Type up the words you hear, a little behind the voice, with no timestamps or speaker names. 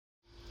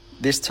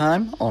This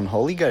time on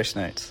Holy Ghost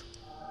Notes.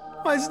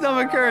 My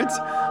stomach hurts.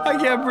 I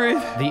can't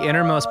breathe. The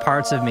innermost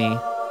parts of me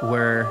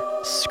were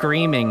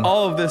screaming.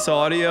 All of this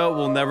audio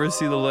will never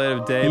see the light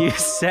of day. You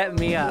set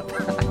me up.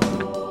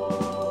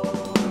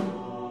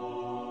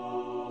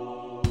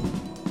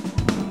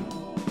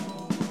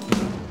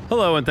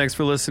 Hello, and thanks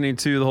for listening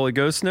to the Holy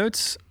Ghost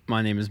Notes.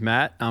 My name is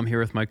Matt. I'm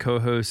here with my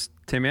co-host,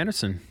 Tim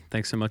Anderson.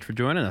 Thanks so much for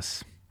joining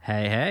us.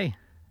 Hey.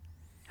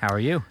 How are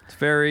you? It's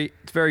very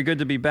good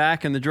to be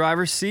back in the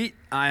driver's seat.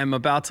 I am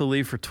about to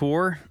leave for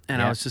tour,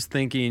 and I was just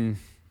thinking,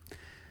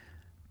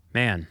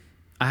 man,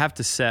 I have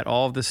to set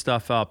all of this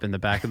stuff up in the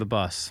back of the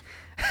bus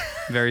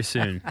very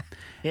soon.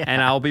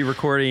 And I'll be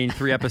recording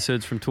 3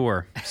 episodes from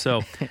tour.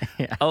 So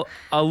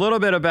a little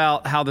bit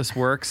about how this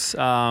works.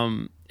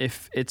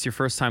 If it's your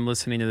first time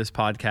listening to this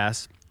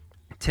podcast,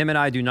 Tim and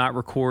I do not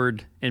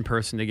record in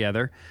person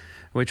together,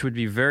 which would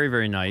be very,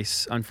 very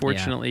nice.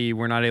 Unfortunately,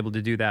 we're not able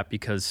to do that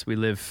because we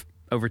live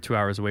over 2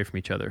 hours away from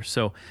each other.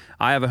 So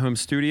I have a home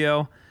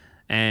studio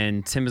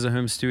and Tim has a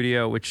home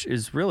studio, which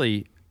is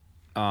really,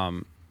 we're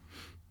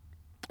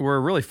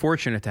really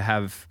fortunate to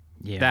have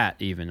that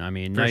even. I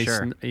mean, nice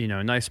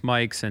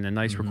mics and a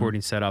nice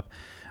recording setup.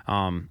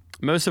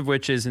 Most of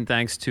which isn't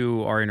thanks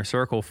to our inner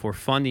circle for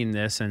funding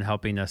this and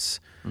helping us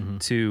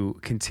to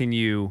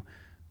continue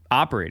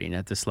operating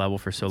at this level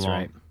for so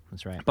long.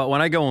 That's right. But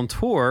when I go on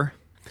tour,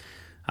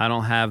 I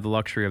don't have the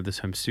luxury of this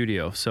home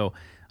studio. So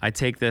I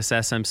take this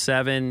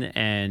SM7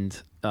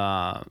 and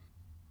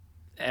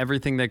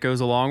everything that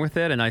goes along with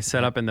it, and I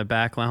set up in the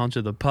back lounge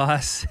of the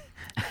bus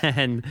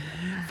and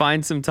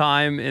find some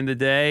time in the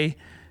day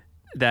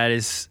that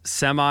is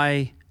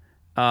semi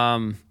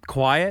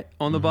quiet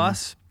on the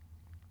bus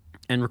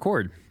and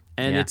record.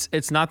 And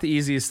it's not the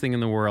easiest thing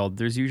in the world.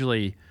 There's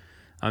usually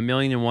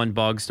 1,000,001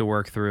 bugs to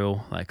work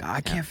through. Like,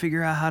 I can't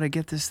figure out how to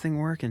get this thing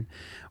working.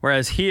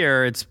 Whereas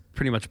here, it's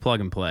pretty much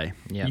plug and play.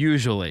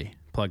 Usually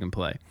plug and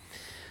play.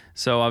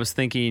 So I was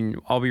thinking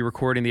I'll be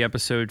recording the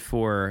episode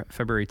for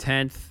February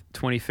 10th,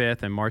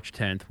 25th, and March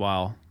 10th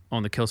while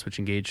on the Killswitch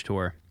Engage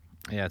tour.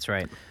 Yeah, that's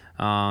right.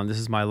 This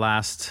is my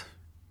last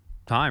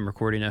time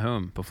recording at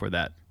home before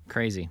that.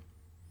 Crazy.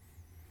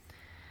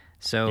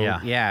 So,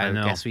 I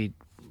guess we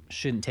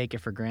shouldn't take it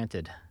for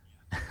granted.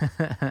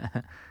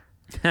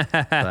 It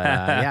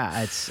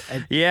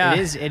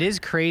is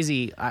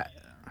crazy.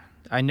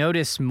 I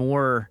noticed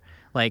more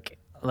like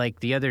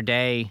the other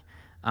day.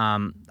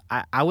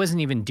 I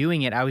wasn't even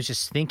doing it. I was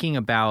just thinking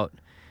about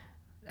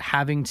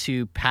having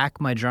to pack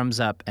my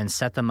drums up and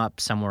set them up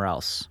somewhere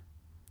else.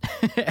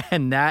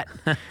 And that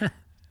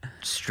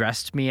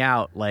stressed me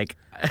out. Like,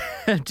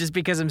 just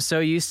because I'm so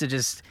used to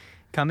just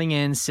coming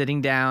in, sitting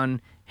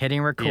down,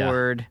 hitting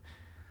record,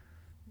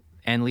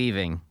 and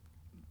leaving.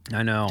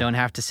 I know. Don't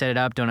have to set it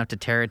up, don't have to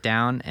tear it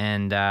down.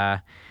 And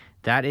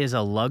that is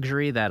a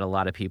luxury that a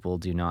lot of people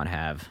do not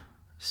have.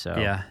 So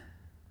yeah,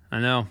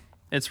 I know.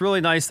 It's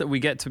really nice that we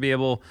get to be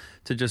able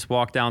to just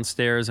walk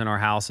downstairs in our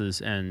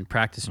houses and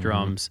practice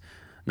drums,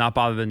 not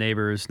bother the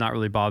neighbors, not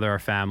really bother our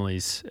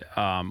families.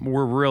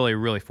 We're really,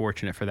 really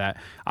fortunate for that.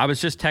 I was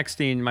just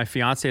texting my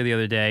fiance the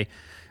other day.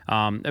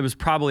 It was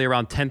probably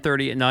around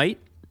 10:30 at night.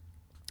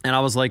 And I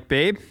was like,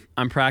 babe,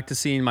 I'm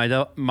practicing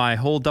my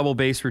whole double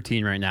bass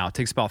routine right now. It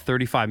takes about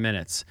 35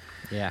 minutes.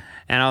 Yeah.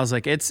 And I was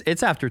like, it's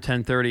after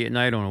 10:30 at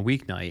night on a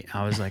weeknight.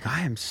 I was like,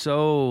 I am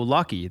so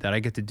lucky that I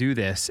get to do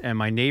this. And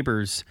my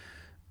neighbors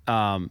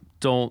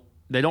don't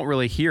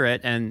really hear it,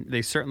 and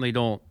they certainly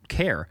don't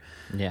care.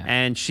 Yeah.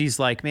 And she's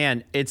like,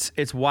 man,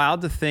 it's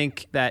wild to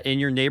think that in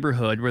your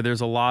neighborhood where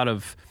there's a lot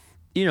of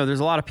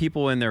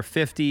people in their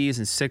 50s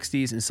and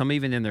 60s and some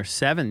even in their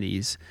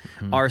 70s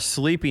are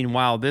sleeping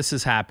while this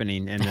is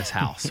happening in this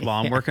house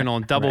while I'm working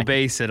on double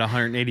bass at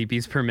 180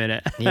 beats per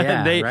minute.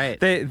 Yeah,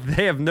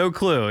 they have no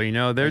clue,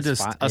 they're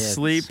just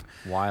asleep,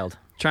 wild,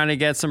 trying to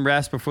get some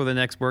rest before the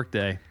next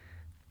workday.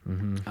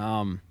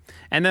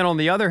 And then on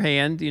the other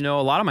hand, a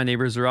lot of my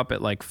neighbors are up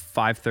at like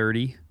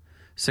 5:30,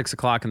 6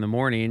 o'clock in the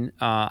morning.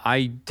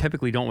 I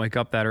typically don't wake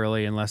up that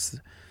early unless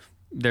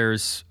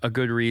there's a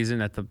good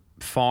reason at the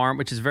farm,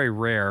 which is very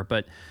rare,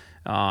 but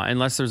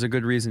unless there's a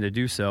good reason to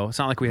do so. It's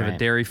not like we have a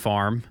dairy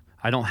farm.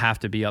 I don't have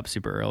to be up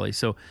super early.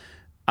 So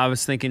I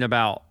was thinking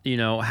about,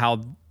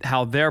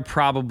 how they're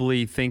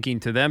probably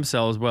thinking to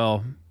themselves,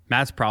 well,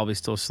 Matt's probably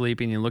still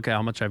sleeping, and look at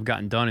how much I've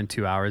gotten done in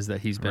 2 hours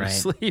that he's been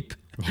asleep.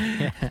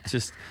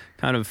 Just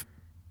kind of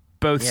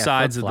both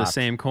sides of the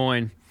same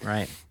coin.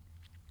 Right.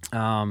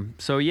 I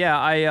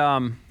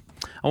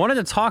wanted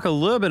to talk a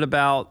little bit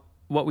about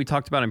what we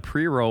talked about in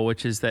pre-roll,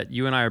 which is that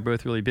you and I are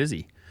both really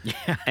busy.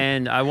 Yeah.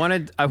 And I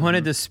wanted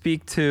to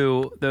speak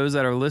to those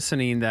that are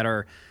listening that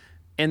are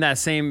in that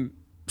same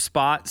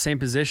spot, same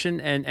position,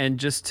 and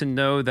just to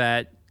know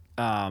that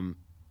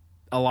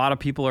a lot of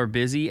people are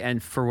busy,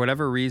 and for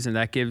whatever reason,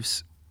 that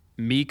gives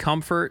me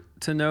comfort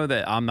to know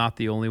that I'm not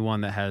the only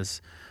one that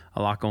has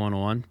a lot going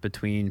on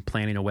between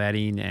planning a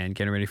wedding and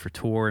getting ready for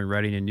tour and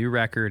writing a new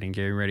record and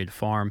getting ready to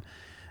farm.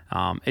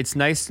 It's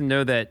nice to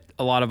know that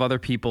a lot of other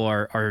people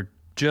are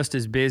just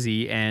as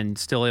busy and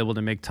still able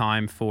to make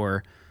time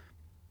for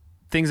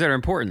things that are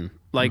important.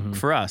 Like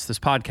for us, this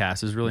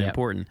podcast is really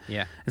important.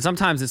 Yeah. And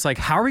sometimes it's like,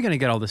 how are we going to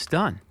get all this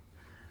done?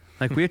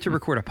 Like we have to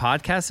record a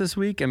podcast this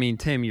week. I mean,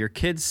 Tim, your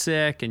kid's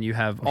sick and you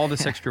have all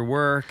this extra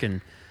work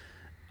and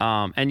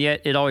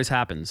yet it always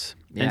happens.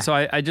 Yeah. And so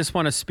I just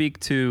want to speak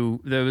to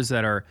those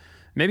that are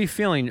maybe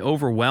feeling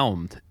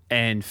overwhelmed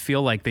and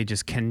feel like they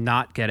just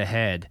cannot get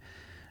ahead.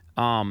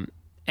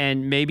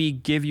 And maybe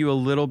give you a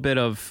little bit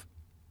of,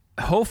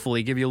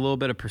 hopefully give you a little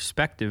bit of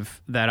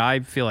perspective that I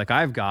feel like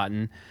I've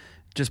gotten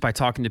just by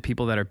talking to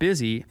people that are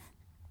busy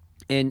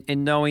and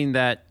knowing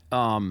that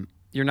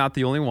you're not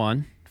the only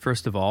one,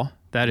 first of all,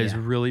 that is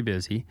really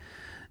busy,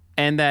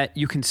 and that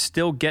you can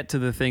still get to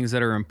the things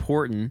that are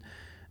important.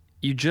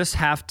 You just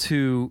have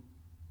to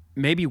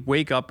maybe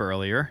wake up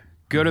earlier,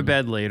 go to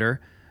bed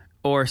later,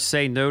 or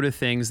say no to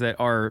things that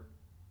are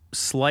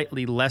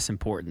slightly less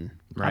important.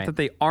 Right. Not that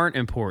they aren't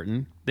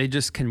important, they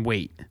just can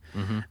wait.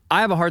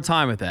 I have a hard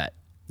time with that.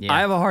 Yeah.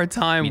 I have a hard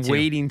time Me too.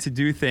 waiting to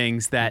do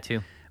things that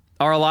too.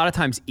 are a lot of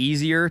times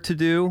easier to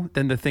do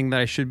than the thing that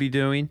I should be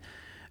doing,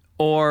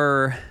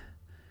 or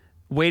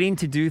waiting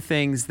to do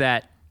things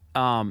that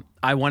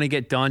I want to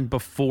get done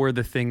before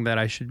the thing that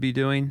I should be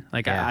doing.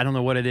 Like, I don't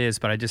know what it is,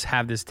 but I just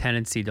have this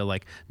tendency to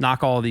like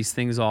knock all these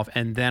things off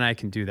and then I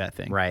can do that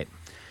thing. Right.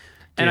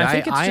 And Dude, I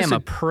think I am a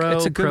pro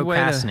it's a good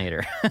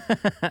procrastinator.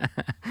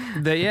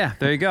 Yeah,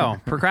 there you go.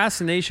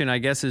 Procrastination, I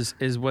guess,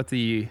 is what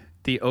the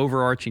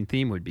overarching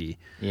theme would be.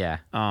 Yeah.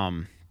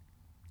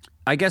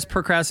 I guess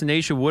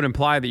procrastination would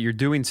imply that you're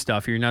doing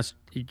stuff.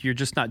 You're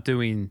just not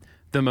doing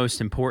the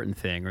most important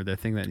thing or the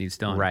thing that needs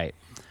done. Right.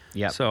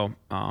 Yeah. So,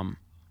 I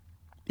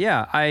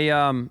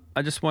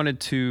just wanted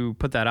to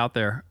put that out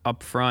there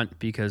up front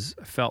because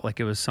I felt like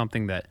it was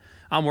something that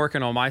I'm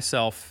working on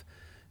myself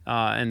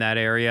in that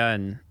area,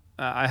 and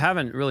I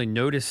haven't really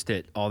noticed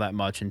it all that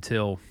much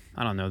until,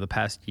 I don't know, the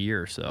past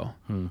year or so,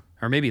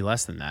 or maybe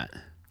less than that.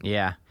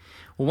 Yeah.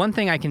 Well, one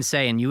thing I can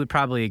say, and you would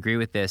probably agree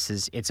with this,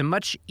 is it's a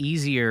much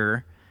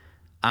easier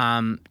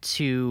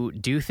to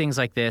do things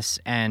like this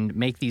and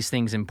make these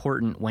things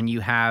important when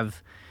you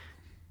have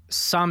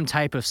some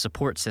type of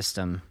support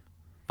system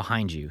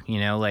behind you. You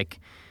know, like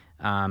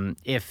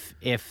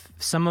if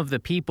some of the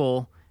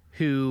people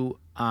who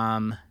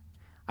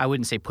I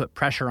wouldn't say put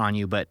pressure on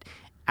you, but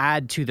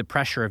add to the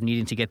pressure of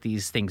needing to get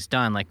these things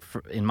done. Like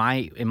in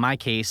my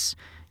case,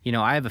 you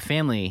know, I have a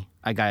family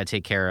I got to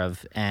take care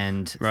of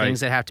and things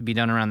that have to be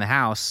done around the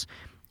house.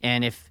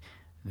 And if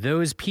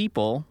those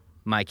people,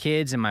 my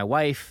kids and my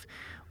wife,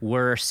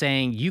 were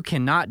saying, you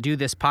cannot do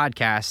this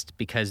podcast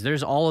because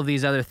there's all of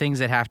these other things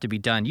that have to be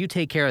done. You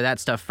take care of that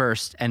stuff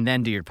first and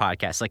then do your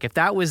podcast. Like if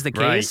that was the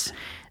case,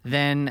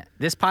 then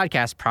this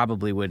podcast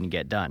probably wouldn't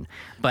get done.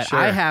 But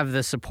I have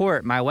the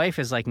support. My wife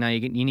is like, no,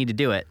 you need to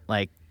do it.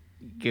 Like,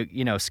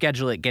 you know,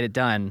 schedule it, get it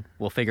done.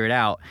 We'll figure it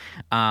out.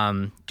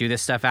 Do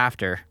this stuff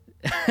after.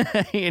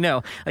 You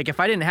know, like if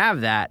I didn't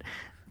have that,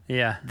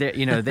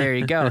 there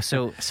you go.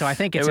 So I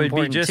think it's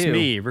important too. It would be just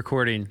me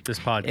recording this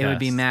podcast. It would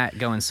be Matt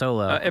going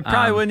solo. It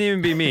probably wouldn't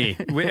even be me.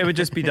 It would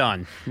just be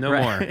done. No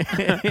more.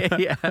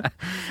 Yeah,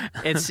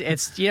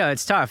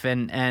 it's tough,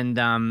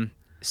 and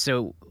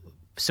so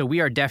we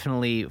are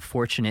definitely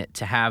fortunate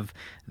to have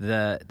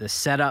the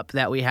setup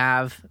that we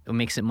have. It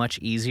makes it much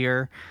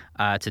easier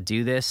to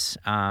do this.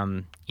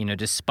 You know,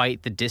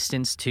 despite the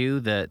distance too,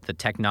 the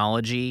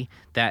technology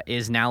that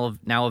is now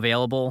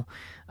available,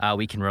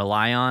 we can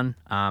rely on.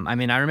 I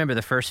mean, I remember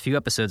the first few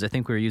episodes, I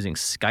think we were using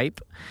Skype,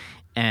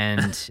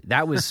 and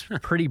that was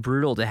pretty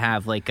brutal to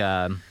have like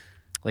a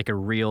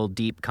real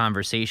deep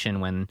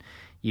conversation when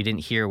you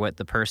didn't hear what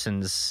the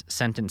person's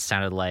sentence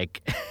sounded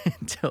like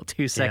until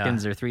 2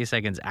 seconds or 3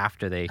 seconds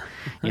after they,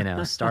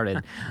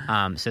 started.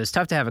 So it's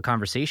tough to have a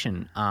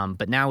conversation.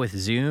 But now with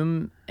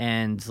Zoom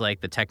and like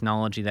the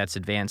technology that's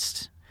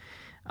advanced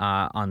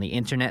on the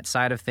internet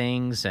side of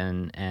things,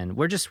 and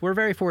we're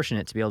very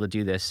fortunate to be able to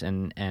do this.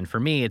 And for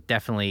me, it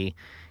definitely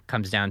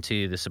comes down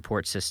to the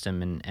support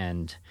system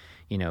and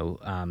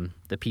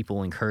the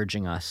people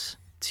encouraging us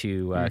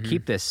to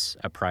keep this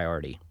a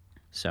priority.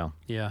 So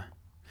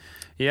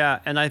Yeah,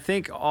 and I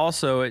think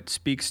also it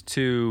speaks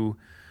to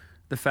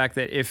the fact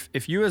that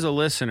if you as a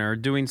listener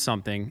doing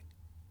something,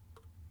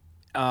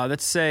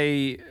 let's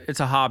say it's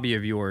a hobby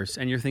of yours,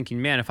 and you're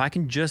thinking, man, if I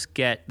can just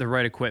get the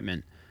right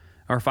equipment,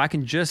 or if I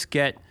can just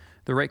get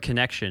the right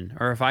connection,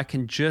 or if I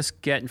can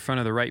just get in front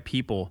of the right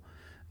people,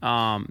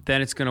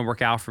 then it's going to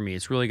work out for me.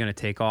 It's really going to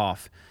take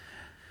off.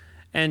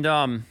 And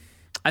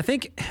I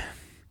think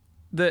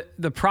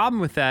the problem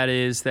with that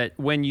is that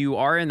when you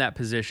are in that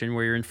position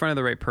where you're in front of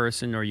the right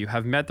person, or you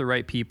have met the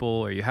right people,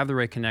 or you have the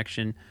right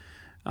connection,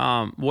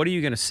 what are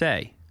you going to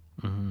say?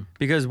 Mm-hmm.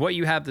 Because what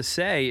you have to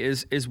say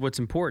is what's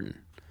important.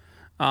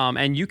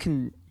 And you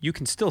can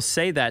still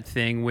say that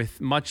thing with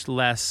much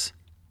less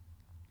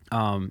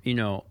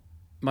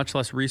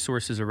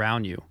resources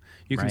around you.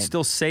 You can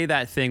still say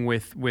that thing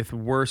with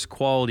worse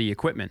quality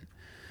equipment.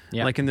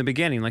 Yep. Like in the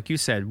beginning, like you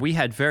said, we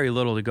had very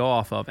little to go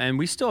off of, and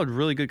we still had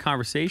really good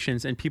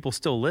conversations, and people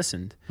still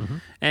listened. Mm-hmm.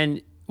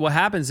 And what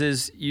happens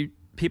is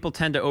people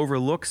tend to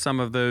overlook some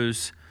of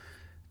those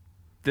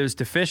those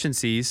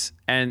deficiencies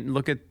and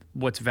look at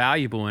what's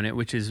valuable in it,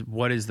 which is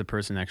what is the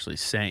person actually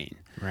saying.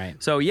 Right.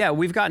 So yeah,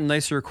 we've gotten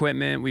nicer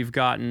equipment. We've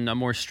gotten a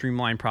more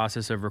streamlined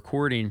process of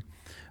recording,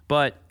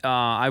 but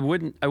I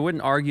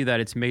wouldn't argue that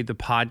it's made the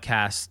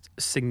podcast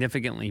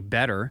significantly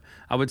better.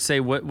 I would say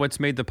what's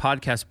made the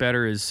podcast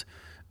better is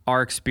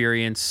our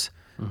experience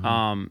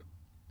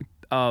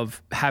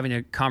of having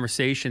a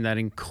conversation that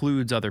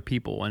includes other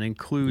people and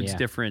includes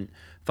different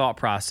thought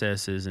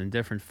processes and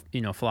different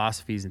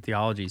philosophies and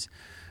theologies,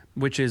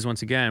 which is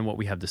once again what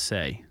we have to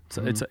say.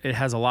 So it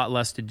has a lot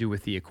less to do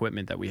with the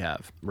equipment that we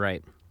have.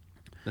 Right.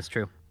 That's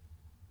true.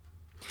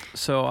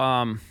 So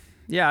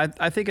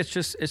I think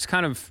it's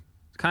kind of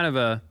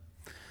a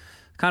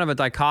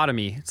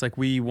dichotomy. It's like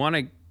we want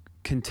to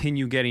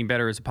continue getting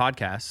better as a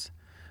podcast.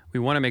 We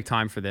want to make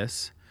time for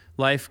this.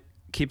 Life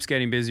keeps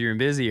getting busier and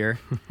busier,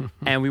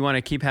 and we want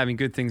to keep having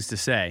good things to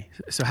say.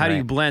 So how do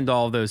you blend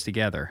all of those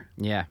together?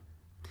 Yeah.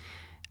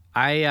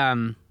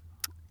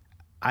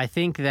 I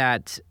think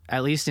that,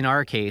 at least in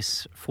our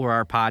case, for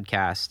our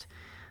podcast,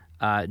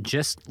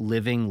 just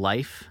living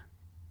life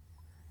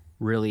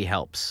really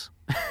helps.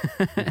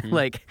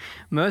 Like,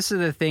 most of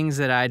the things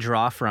that I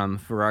draw from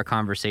for our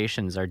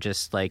conversations are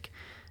just like,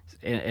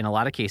 in a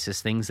lot of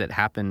cases, things that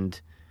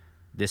happened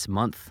this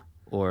month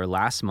or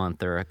last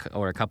month or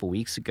a couple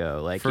weeks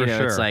ago. Like, for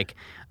sure. It's like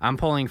I'm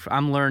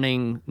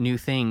learning new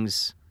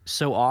things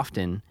so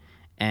often,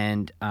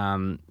 and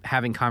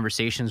having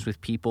conversations with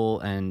people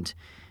and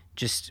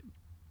just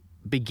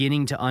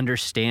beginning to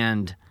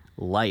understand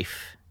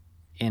life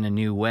in a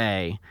new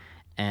way.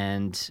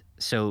 And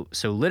so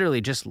literally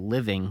just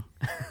living.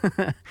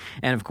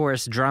 And of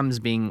course, drums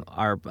being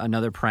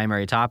another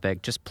primary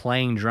topic, just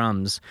playing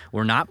drums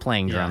or not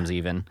playing drums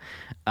even,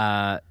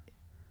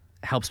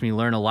 helps me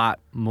learn a lot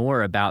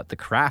more about the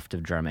craft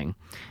of drumming.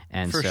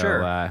 And for so,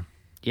 sure.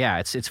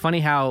 It's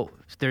funny how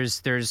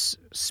there's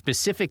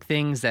specific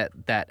things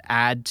that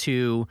add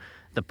to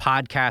the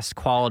podcast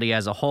quality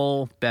as a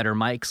whole. Better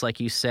mics,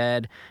 like you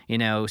said,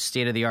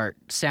 state-of-the-art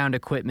sound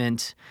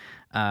equipment,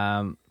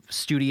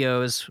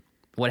 studios,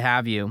 what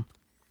have you.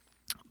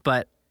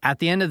 But at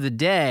the end of the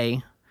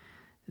day,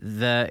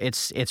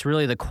 it's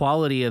really the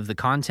quality of the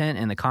content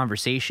and the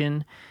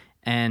conversation,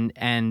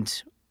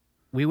 and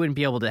we wouldn't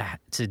be able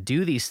to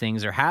do these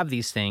things or have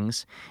these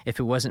things if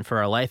it wasn't for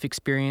our life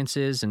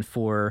experiences and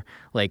for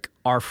like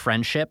our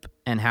friendship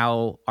and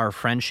how our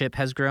friendship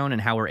has grown and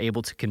how we're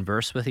able to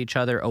converse with each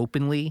other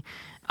openly.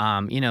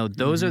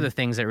 Those are the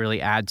things that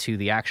really add to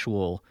the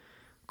actual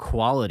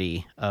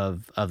quality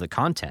of the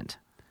content.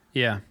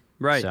 Yeah,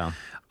 right. So.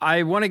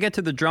 I want to get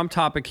to the drum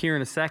topic here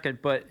in a second,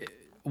 but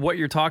what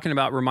you're talking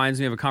about reminds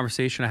me of a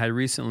conversation I had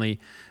recently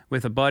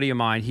with a buddy of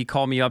mine. He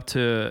called me up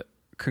to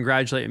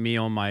congratulate me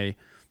on my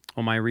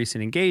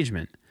recent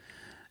engagement.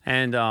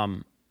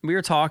 And we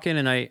were talking,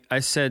 and I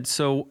said,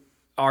 so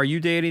are you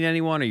dating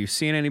anyone? Are you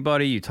seeing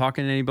anybody? Are you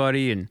talking to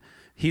anybody? And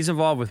he's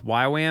involved with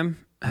YWAM.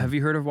 Have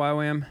you heard of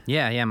YWAM?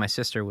 Yeah. My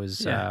sister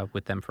was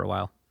with them for a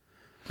while.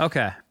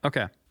 Okay.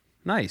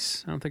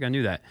 Nice. I don't think I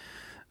knew that.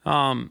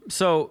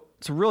 So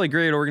it's a really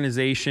great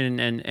organization,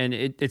 and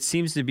it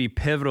seems to be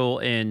pivotal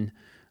in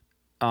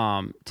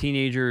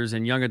teenagers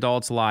and young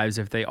adults' lives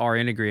if they are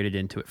integrated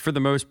into it. For the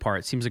most part,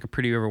 it seems like a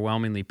pretty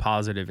overwhelmingly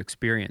positive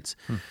experience.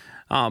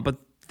 But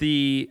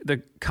the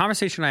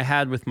conversation I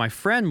had with my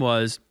friend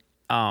was,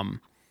 about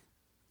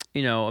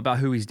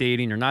who he's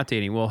dating or not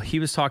dating. Well, he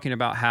was talking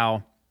about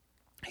how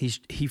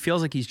he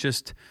feels like he's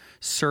just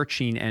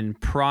searching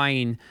and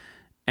prying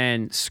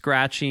and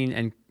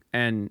scratching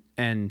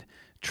and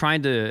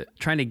trying to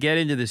get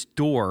into this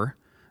door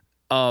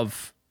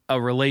of a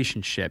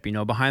relationship.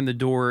 Behind the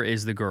door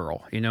is the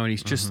girl, and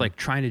he's just like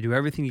trying to do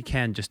everything he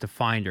can just to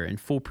find her, in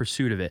full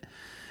pursuit of it.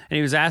 And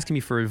he was asking me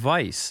for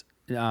advice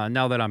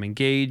now that I'm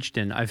engaged,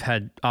 and I've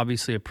had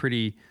obviously a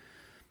pretty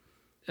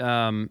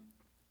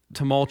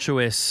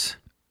tumultuous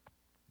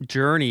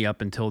journey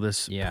up until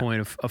this point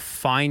of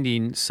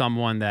finding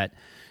someone that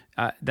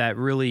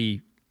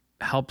really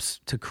helps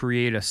to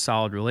create a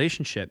solid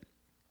relationship.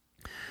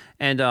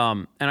 And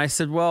I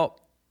said, well,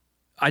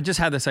 I just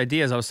had this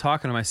idea as I was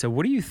talking to him. I said,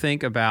 what do you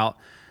think about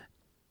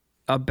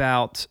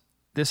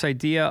this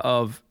idea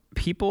of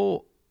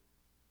people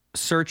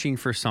searching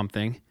for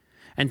something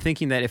and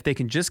thinking that if they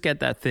can just get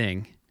that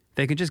thing,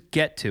 they can just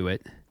get to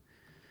it,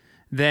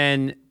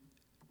 then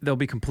they'll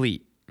be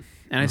complete.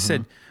 And I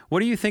said, what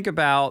do you think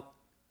about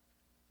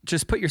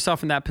just put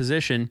yourself in that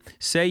position?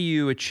 Say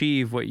you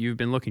achieve what you've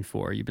been looking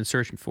for, you've been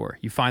searching for,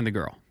 you find the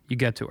girl. You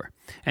get to her,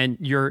 and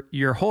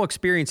your whole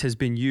experience has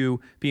been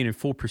you being in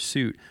full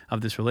pursuit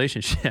of this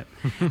relationship,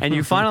 and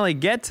you finally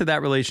get to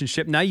that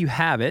relationship. Now you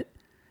have it.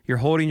 You're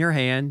holding her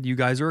hand. You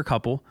guys are a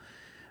couple.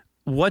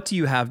 What do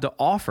you have to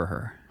offer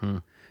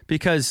her?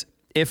 Because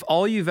if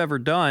all you've ever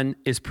done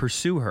is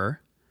pursue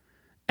her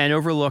and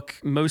overlook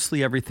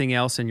mostly everything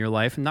else in your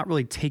life and not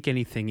really take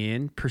anything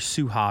in,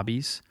 pursue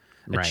hobbies,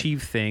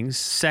 achieve things,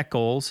 set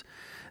goals,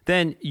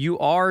 then you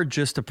are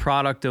just a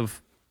product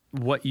of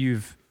what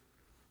you've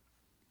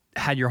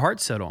had your heart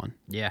set on.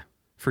 Yeah.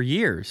 For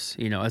years,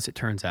 as it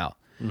turns out.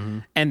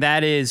 And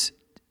that is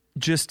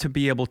just to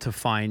be able to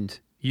find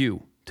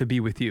you, to be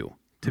with you,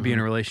 to be in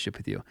a relationship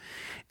with you.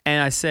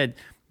 And I said,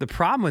 the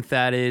problem with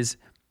that is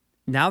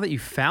now that you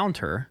found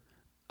her,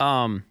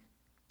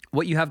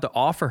 what you have to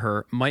offer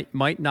her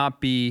might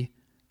not be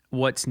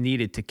what's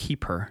needed to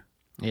keep her.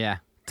 Yeah.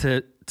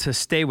 To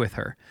stay with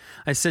her.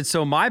 I said,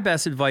 so my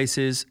best advice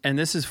is, and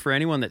this is for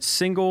anyone that's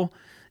single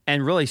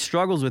and really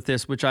struggles with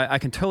this, which I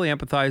can totally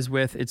empathize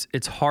with.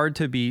 It's hard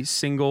to be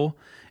single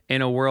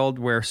in a world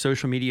where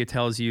social media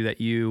tells you that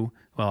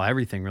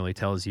everything really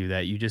tells you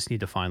that you just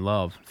need to find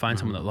love, find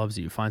someone that loves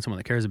you, find someone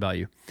that cares about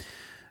you.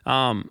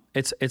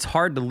 It's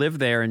hard to live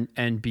there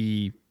and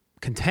be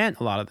content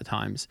a lot of the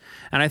times.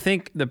 And I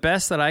think the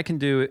best that I can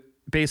do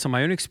based on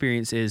my own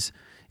experience is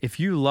if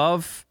you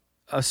love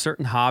a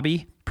certain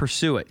hobby,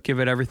 pursue it. Give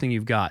it everything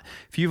you've got.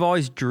 If you've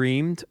always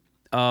dreamed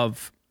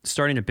of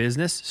starting a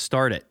business,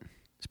 start it.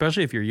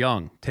 Especially if you're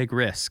young, take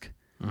risk.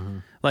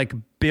 Like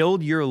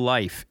build your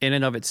life in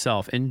and of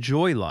itself.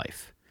 Enjoy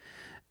life.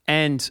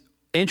 And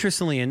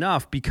interestingly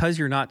enough, because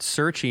you're not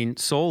searching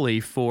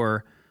solely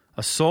for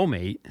a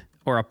soulmate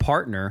or a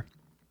partner,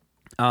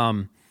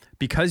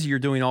 because you're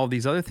doing all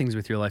these other things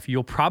with your life,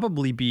 you'll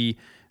probably be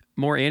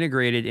more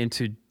integrated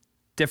into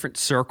different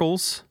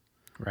circles,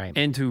 right?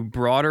 Into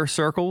broader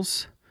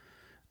circles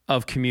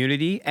of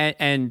community,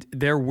 and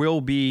there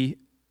will be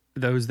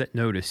those that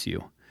notice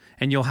you,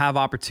 and you'll have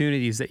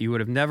opportunities that you would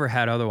have never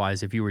had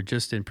otherwise if you were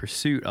just in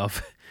pursuit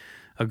of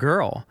a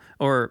girl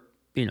or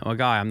a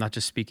guy. I'm not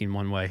just speaking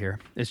one way here.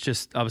 It's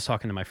just I was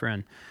talking to my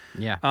friend.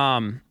 Yeah.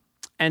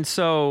 And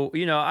so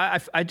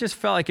I just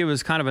felt like it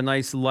was kind of a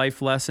nice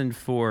life lesson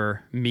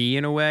for me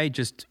in a way,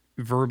 just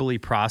verbally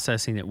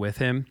processing it with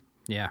him.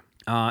 Yeah.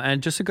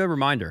 And just a good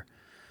reminder.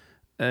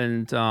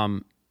 And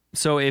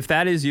so if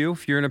that is you,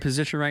 if you're in a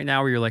position right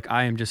now where you're like,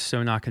 I am just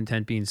so not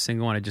content being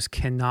single and I just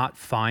cannot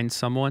find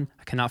someone,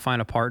 I cannot find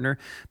a partner,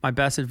 my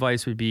best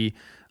advice would be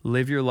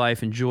live your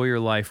life, enjoy your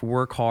life,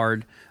 work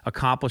hard,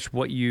 accomplish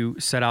what you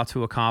set out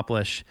to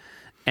accomplish,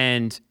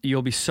 and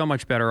you'll be so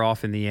much better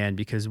off in the end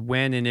because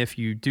when and if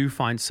you do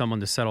find someone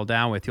to settle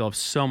down with, you'll have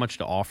so much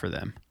to offer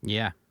them.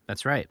 Yeah,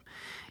 that's right.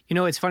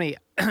 It's funny.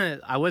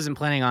 I wasn't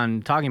planning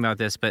on talking about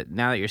this, but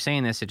now that you're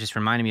saying this, it just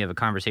reminded me of a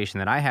conversation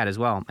that I had as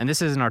well. And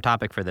this isn't our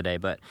topic for the day,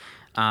 but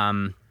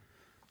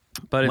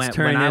it's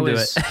turning into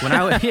it.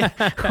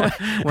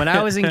 When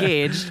I was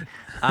engaged,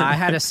 I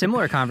had a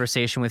similar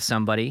conversation with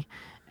somebody,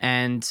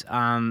 and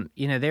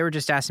they were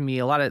just asking me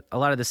a lot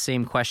of the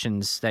same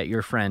questions that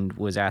your friend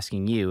was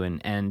asking you,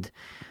 and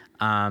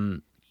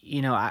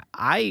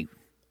I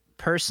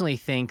personally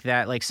think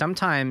that like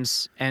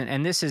sometimes,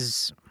 and this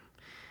is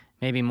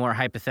maybe more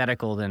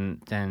hypothetical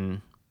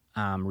than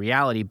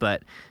reality,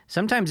 but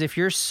sometimes if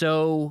you're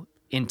so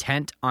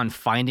intent on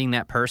finding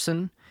that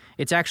person,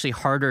 it's actually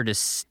harder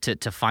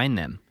to find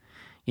them,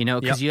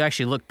 because you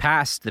actually look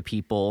past the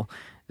people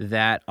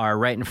that are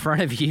right in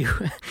front of you,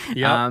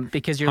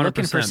 because you're 100%.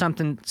 Looking for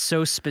something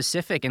so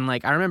specific. And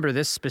like, I remember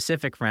this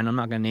specific friend, I'm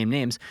not going to name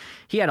names,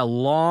 he had a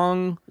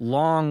long,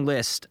 long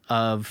list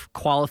of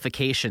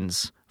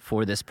qualifications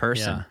for this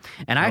person. Yeah.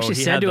 And I actually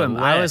said to him,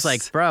 I was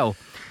like, bro,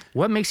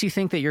 what makes you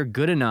think that you're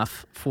good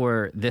enough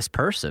for this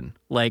person?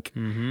 Like,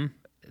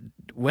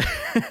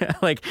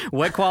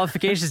 what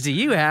qualifications do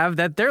you have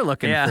that they're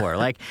looking for?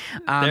 Like,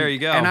 there you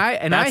go.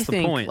 And That's I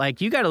think point.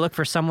 Like you got to look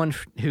for someone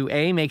who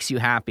A, makes you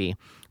happy,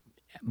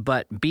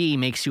 but B,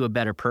 makes you a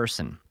better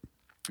person.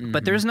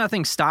 But there's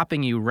nothing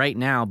stopping you right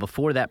now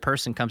before that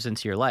person comes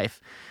into your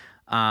life.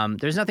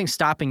 There's nothing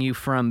stopping you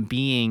from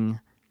being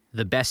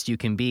the best you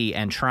can be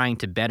and trying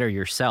to better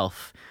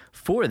yourself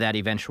for that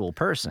eventual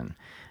person.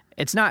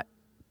 It's not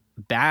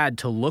bad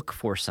to look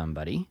for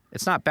somebody.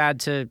 It's not bad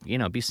to,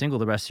 be single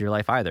the rest of your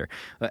life either.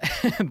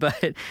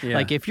 But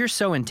like if you're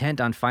so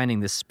intent on finding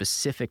this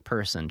specific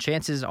person,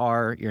 chances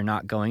are you're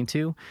not going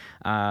to.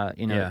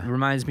 It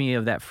reminds me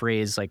of that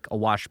phrase, like a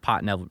washed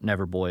pot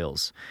never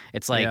boils.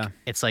 It's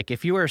like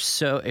if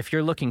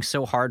you're looking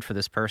so hard for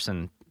this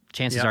person,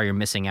 chances are you're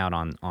missing out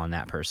on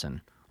that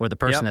person or the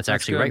person that's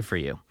actually right for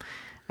you.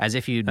 As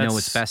if you know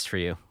what's best for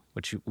you,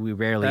 which we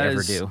rarely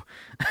ever do.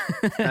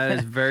 That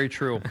is very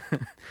true.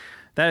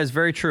 That is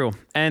very true.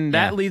 And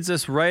that leads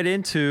us right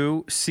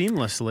into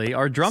seamlessly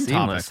our drum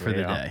topic for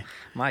the day.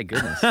 My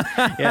goodness.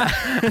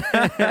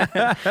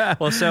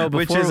 Well, so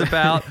which is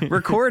about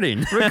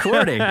recording.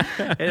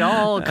 It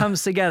all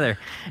comes together.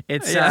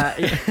 It's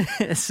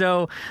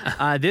so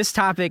this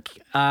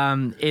topic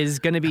is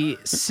going to be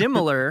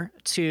similar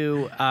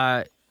to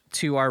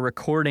our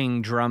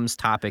recording drums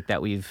topic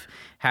that we've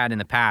had in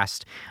the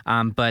past.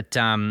 But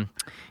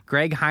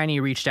Greg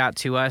Heine reached out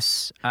to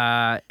us,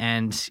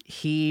 and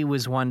he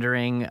was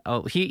wondering,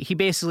 he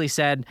basically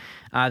said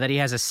that he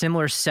has a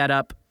similar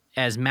setup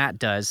as Matt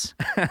does.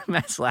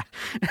 Matt's laugh.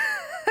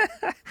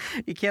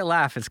 You can't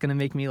laugh. It's going to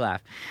make me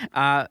laugh.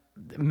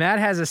 Matt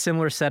has a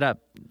similar setup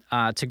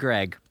to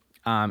Greg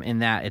in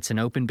that it's an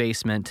open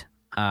basement.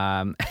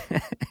 Dude,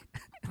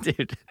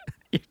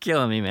 you're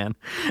killing me, man.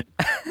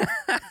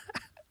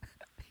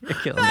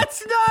 You're killing me.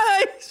 That's not how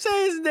you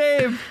say his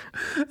name.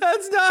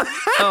 That's not.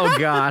 Oh,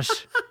 gosh.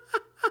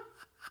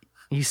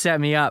 You set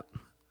me up.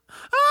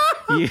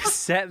 You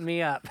set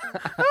me up.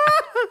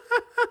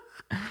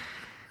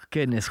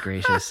 Goodness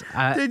gracious.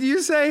 Did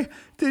you say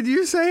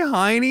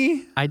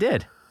Heine? I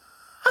did.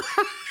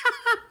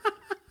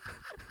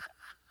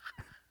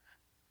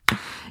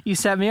 You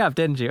set me up,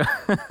 didn't you?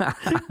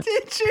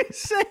 Did you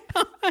say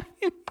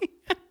Heine?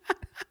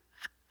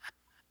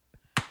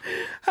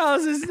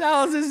 How's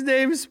his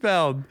name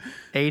spelled?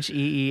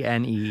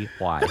 Heeny.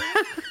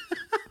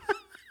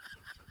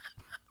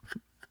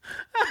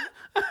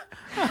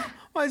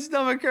 My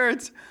stomach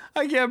hurts.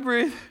 I can't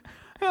breathe.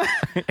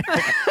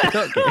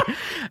 Okay.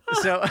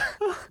 So,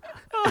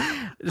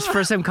 just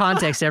for some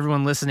context,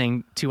 everyone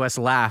listening to us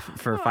laugh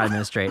for 5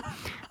 minutes straight.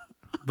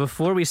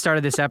 Before we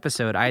started this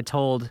episode, I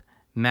told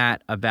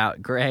Matt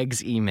about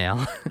Greg's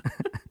email.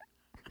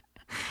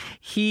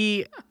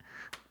 He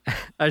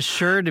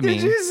assured me.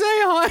 Did you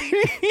say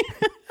Heine?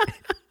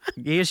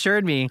 He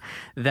assured me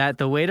that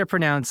the way to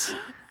pronounce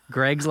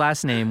Greg's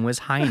last name was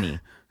Heine.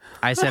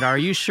 I said, "Are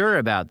you sure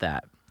about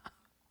that?"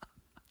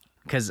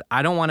 Because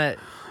I don't want to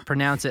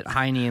pronounce it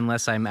Heine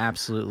unless I'm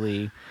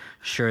absolutely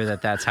sure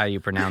that that's how you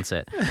pronounce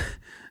it.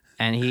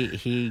 And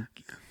he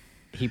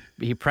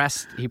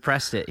pressed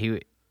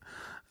it.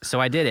 So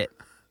I did it,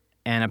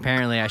 and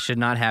apparently I should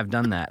not have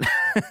done that.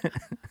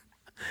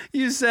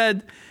 You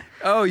said,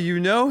 "Oh, you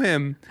know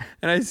him,"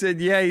 and I said,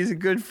 "Yeah, he's a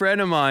good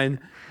friend of mine."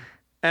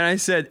 And I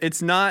said,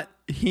 "It's not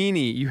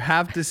Heaney. You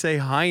have to say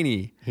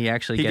Heine." He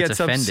actually He gets gets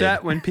offended.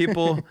 upset when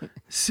people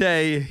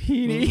say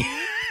Heaney.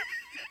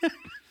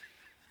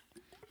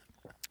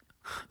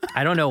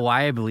 I don't know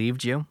why I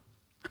believed you.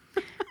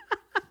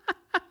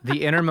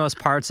 The innermost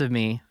parts of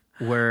me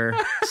were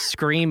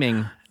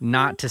screaming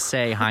not to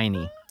say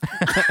Heine.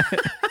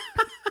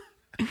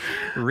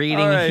 Reading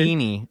All right,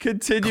 Heaney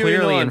continuing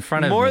clearly on. in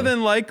front of More me.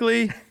 than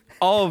likely,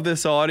 all of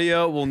this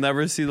audio will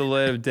never see the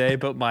light of day,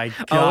 but my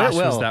gosh,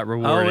 was that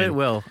rewarding. Oh, it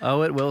will.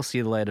 Oh, it will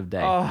see the light of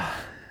day. Oh,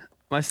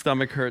 my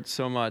stomach hurts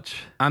so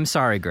much. I'm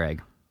sorry,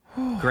 Greg.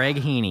 Greg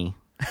Heaney,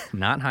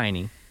 not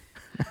Heine.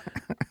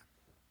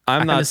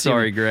 I'm not assuming-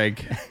 sorry,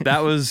 Greg. That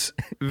was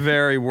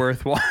very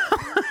worthwhile.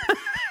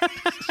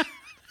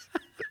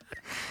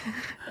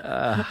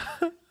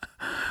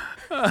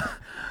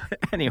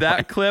 Anyway,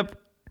 That clip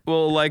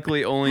will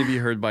likely only be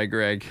heard by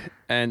Greg.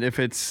 And if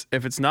it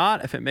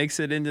makes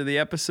it into the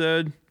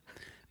episode,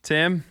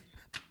 Tim,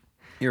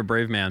 you're a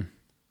brave man.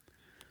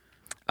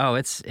 oh,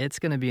 it's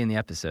going to be in the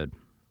episode.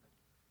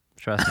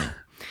 Trust me.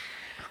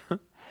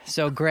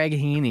 So, Greg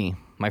Heaney,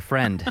 my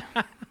friend,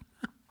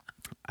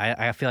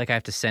 I feel like I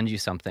have to send you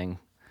something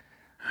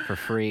for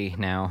free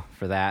now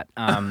for that.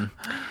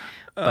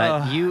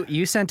 But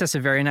you sent us a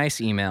very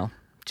nice email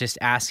just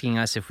asking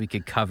us if we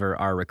could cover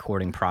our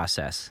recording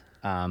process.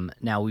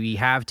 Now, we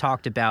have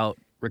talked about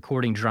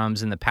recording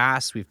drums in the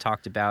past. We've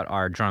talked about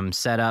our drum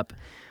setup,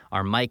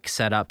 our mic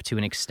setup to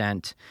an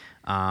extent,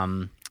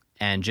 and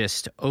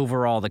just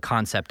overall the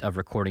concept of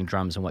recording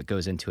drums and what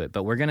goes into it.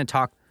 But we're going to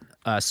talk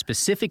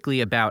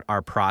specifically about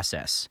our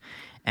process.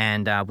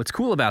 And what's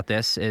cool about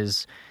this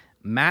is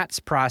Matt's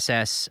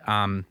process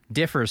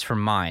differs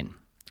from mine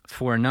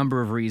for a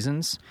number of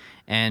reasons,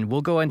 and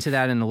we'll go into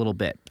that in a little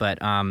bit. But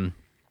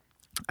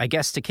I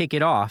guess to kick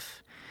it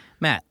off,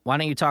 Matt, why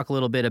don't you talk a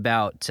little bit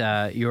about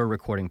your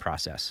recording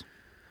process?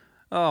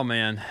 Oh,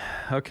 man.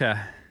 Okay.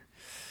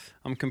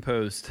 I'm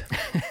composed.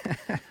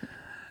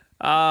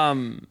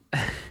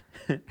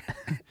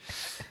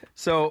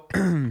 So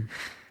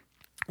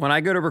when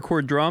I go to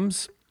record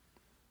drums,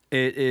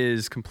 it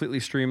is completely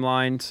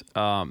streamlined.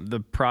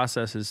 The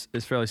process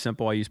is fairly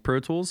simple. I use Pro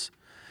Tools.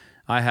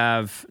 I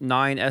have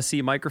 9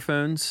 SE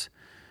microphones,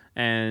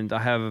 and I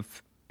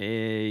have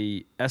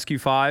a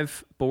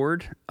SQ5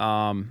 board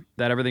that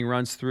everything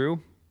runs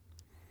through.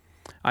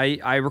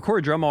 I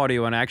record drum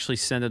audio and I actually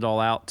send it all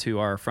out to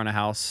our front of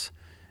house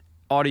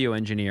audio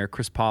engineer,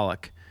 Chris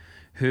Pollock,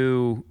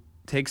 who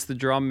takes the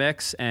drum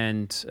mix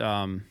and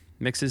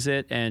mixes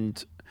it,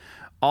 and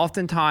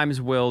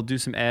oftentimes will do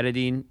some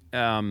editing.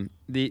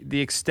 The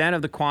extent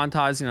of the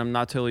quantizing, I'm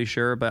not totally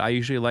sure, but I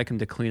usually like him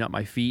to clean up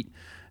my feet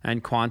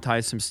and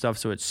quantize some stuff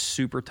so it's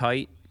super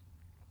tight.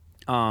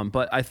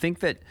 But I think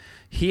that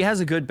he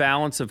has a good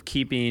balance of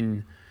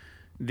keeping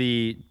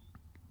the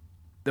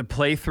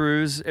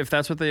playthroughs, if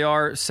that's what they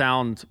are,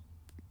 sound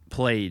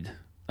played.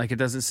 Like it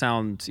doesn't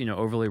sound,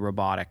 overly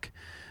robotic.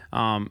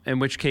 In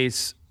which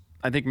case,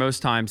 I think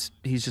most times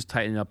he's just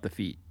tightening up the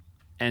feet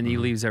and he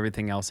leaves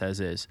everything else as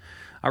is.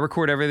 I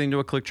record everything to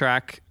a click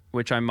track,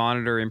 which I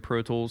monitor in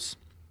Pro Tools.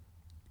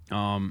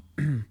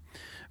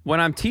 When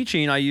I'm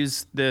teaching, I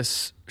use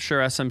this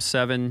Shure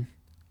SM7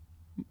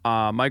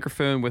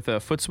 microphone with a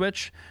foot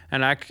switch,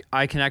 and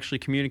I can actually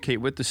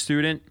communicate with the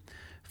student,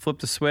 flip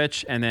the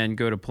switch, and then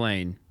go to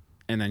playing,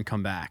 and then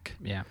come back.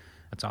 Yeah,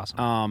 that's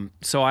awesome.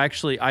 So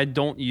I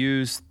don't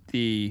use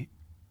the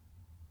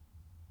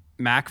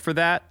Mac for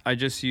that. I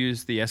just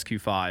use the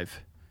SQ5,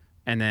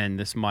 and then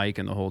this mic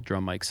and the whole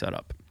drum mic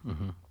setup.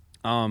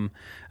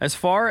 As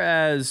far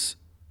as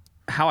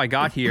how I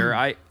got here.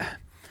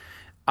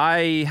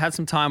 I had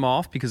some time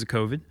off because of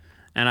COVID,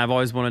 and I've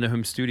always wanted a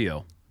home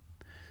studio.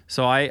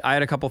 So I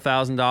had a couple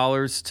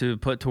 $1,000s to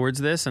put towards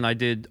this, and I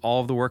did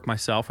all of the work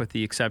myself with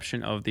the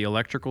exception of the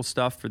electrical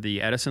stuff for the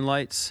Edison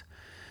lights.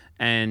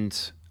 And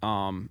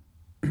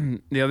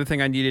the other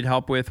thing I needed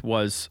help with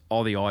was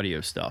all the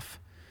audio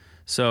stuff.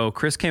 So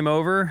Chris came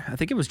over, I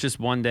think it was just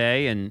one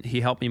day, and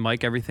he helped me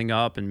mic everything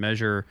up and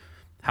measure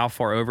how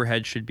far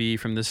overhead should be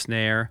from the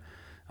snare,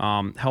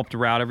 helped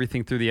route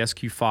everything through the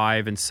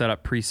SQ5 and set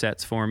up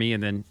presets for me,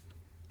 and then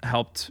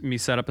helped me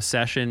set up a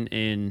session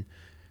in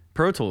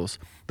Pro Tools.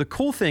 The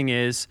cool thing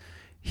is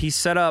he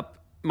set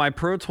up my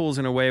Pro Tools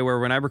in a way where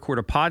when I record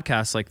a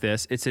podcast like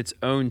this, it's its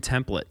own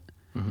template.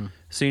 Mm-hmm.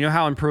 So you know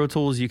how in Pro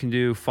Tools you can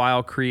do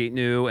file, create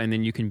new, and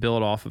then you can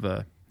build off of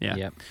a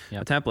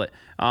template.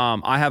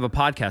 I have a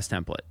podcast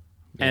template.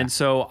 Yeah. And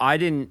so I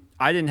didn't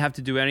have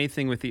to do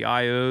anything with the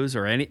IOs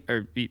or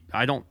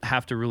I don't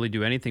have to really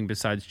do anything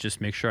besides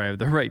just make sure I have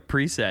the right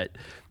preset.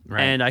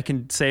 Right. And I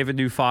can save a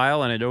new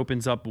file and it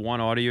opens up one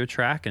audio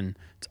track and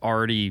it's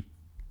already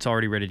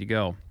ready to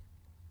go.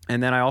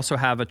 And then I also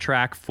have a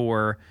track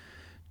for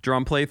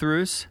drum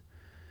playthroughs,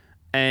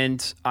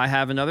 and I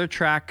have another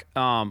track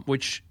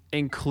which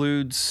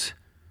includes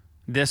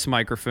this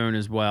microphone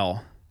as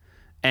well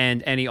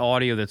and any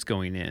audio that's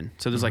going in.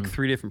 So there's like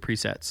 3 different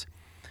presets.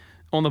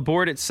 On the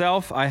board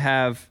itself, I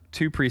have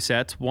 2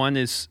 presets. One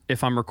is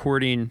if I'm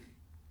recording,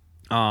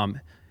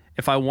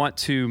 if I want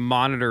to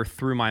monitor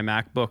through my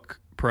MacBook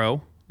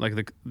Pro,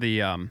 like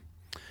the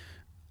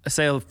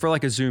say for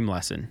like a Zoom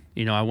lesson,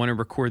 I want to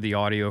record the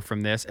audio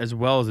from this as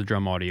well as the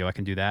drum audio. I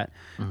can do that.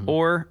 Mm-hmm.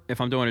 Or if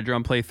I'm doing a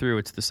drum playthrough,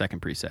 it's the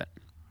second preset.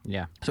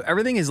 Yeah. So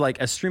everything is like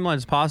as streamlined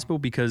as possible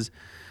because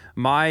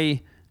my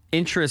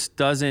interest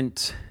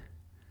doesn't.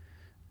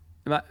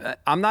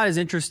 I'm not as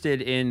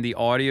interested in the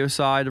audio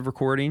side of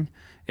recording.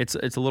 It's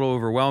a little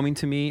overwhelming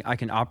to me. I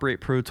can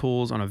operate Pro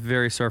Tools on a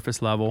very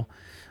surface level.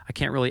 I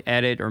can't really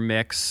edit or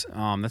mix.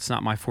 That's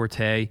not my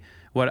forte.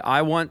 What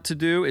I want to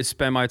do is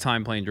spend my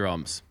time playing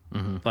drums.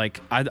 Mm-hmm.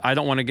 Like I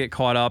don't want to get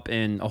caught up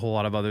in a whole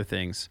lot of other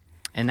things.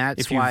 And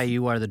that's why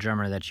you are the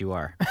drummer that you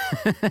are.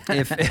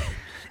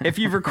 if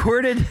you've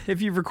recorded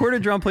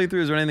drum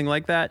playthroughs or anything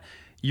like that,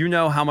 you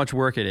know how much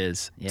work it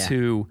is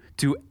to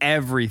do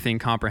everything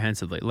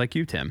comprehensively, like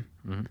you, Tim.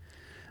 Mm-hmm.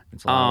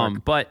 It's a lot of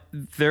work. But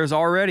there's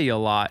already a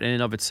lot in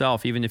and of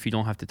itself, even if you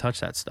don't have to touch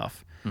that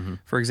stuff. Mm-hmm.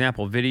 For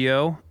example,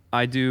 video.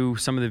 I do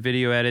some of the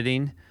video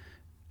editing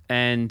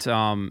and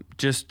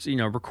just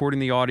recording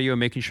the audio,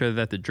 making sure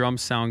that the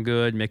drums sound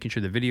good, making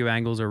sure the video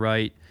angles are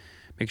right,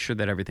 make sure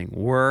that everything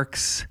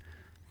works.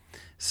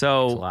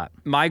 So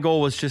my goal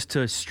was just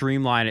to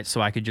streamline it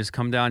so I could just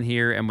come down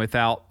here and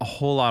without a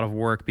whole lot of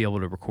work be able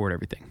to record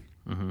everything.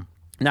 Mm-hmm.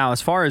 Now,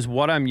 as far as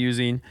what I'm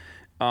using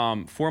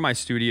for my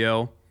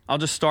studio, I'll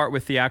just start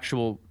with the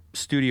actual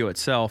studio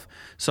itself.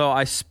 So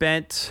I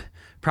spent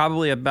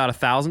probably about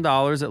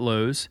 $1,000 at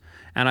Lowe's,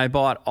 and I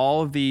bought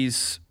all of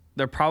these.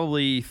 They're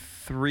probably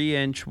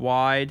 3-inch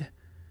wide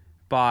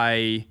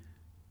by,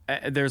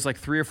 there's like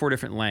 3 or 4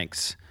 different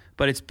lengths,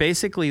 but it's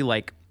basically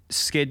like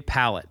skid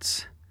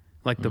pallets.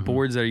 Like the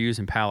boards that are used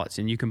in pallets,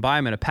 and you can buy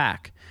them in a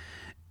pack.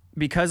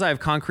 Because I have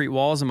concrete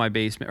walls in my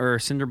basement, or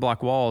cinder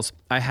block walls,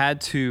 I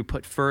had to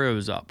put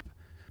furrows up.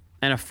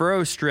 And a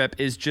furrow strip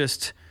is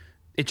just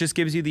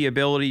gives you the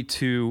ability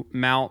to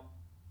mount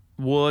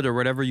wood or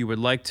whatever you would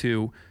like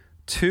to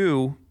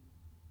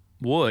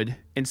wood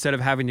instead of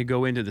having to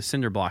go into the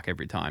cinder block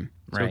every time.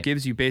 So it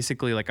gives you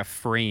basically like a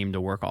frame to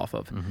work off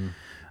of.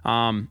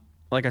 Mm-hmm.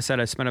 Like I said,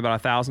 I spent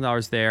about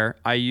 $1,000 there.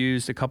 I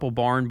used a couple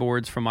barn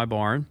boards from my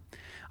barn.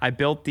 I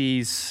built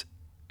these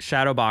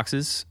shadow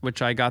boxes,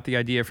 which I got the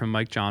idea from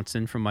Mike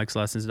Johnson from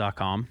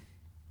Mike'sLessons.com.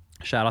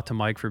 Shout out to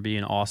Mike for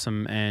being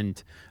awesome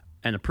and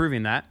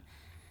approving that.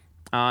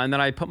 And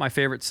then I put my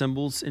favorite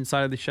symbols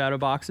inside of the shadow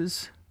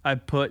boxes. I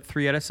put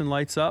 3 Edison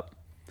lights up,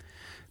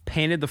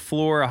 painted the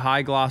floor a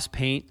high gloss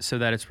paint so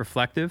that it's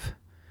reflective,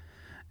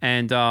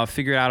 and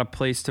figured out a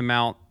place to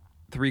mount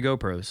 3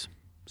 GoPros.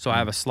 So I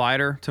have a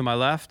slider to my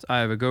left, I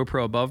have a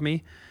GoPro above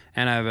me,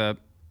 and I have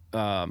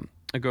a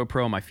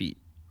GoPro on my feet.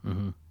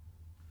 Mm-hmm.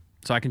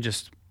 So I can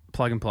just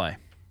plug and play.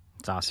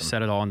 It's awesome.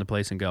 Set it all into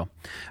place and go.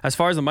 As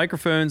far as the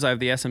microphones, I have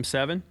the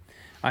SM7.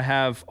 I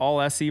have all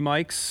SE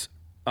mics.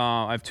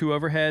 I have 2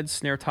 overheads,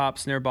 snare top,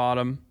 snare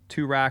bottom,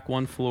 2 rack,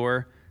 1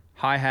 floor,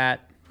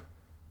 hi-hat.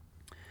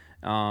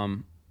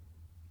 And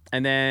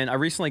then I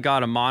recently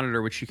got a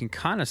monitor, which you can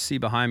kind of see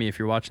behind me if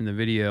you're watching the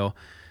video,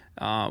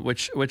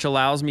 which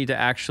allows me to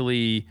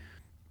actually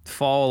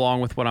follow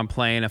along with what I'm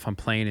playing if I'm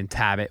playing in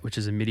Tabit, which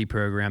is a MIDI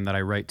program that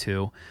I write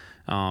to.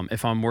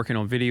 If I'm working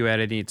on video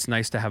editing, it's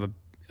nice to have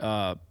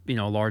a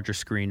larger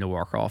screen to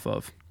work off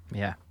of.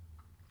 Yeah.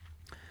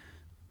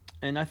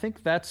 And I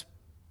think that's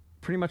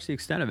pretty much the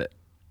extent of it.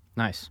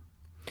 Nice.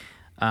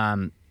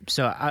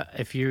 So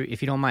if you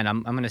don't mind,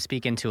 I'm going to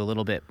speak into a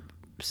little bit,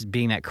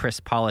 being that Chris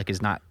Pollock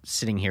is not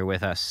sitting here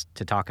with us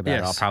to talk about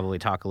it. I'll probably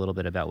talk a little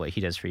bit about what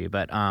he does for you.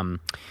 But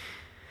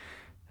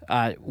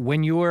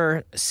when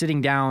you're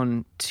sitting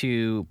down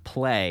to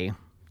play,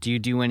 Do you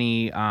do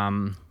any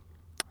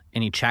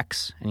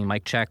checks, any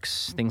mic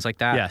checks, things like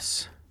that?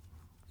 Yes.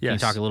 Can you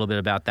talk a little bit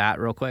about that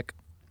real quick?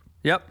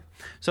 Yep.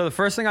 So the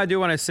first thing I do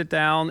when I sit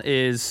down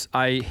is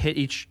I hit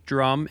each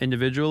drum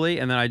individually,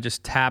 and then I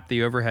just tap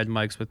the overhead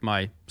mics with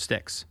my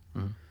sticks.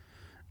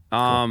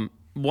 Cool.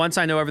 Once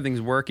I know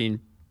everything's working,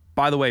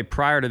 by the way,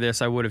 prior to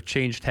this, I would have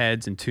changed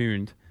heads and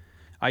tuned.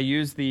 I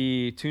use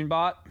the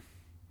TuneBot,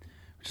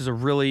 which is a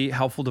really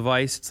helpful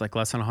device. It's like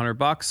less than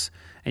 $100,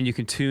 and you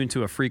can tune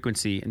to a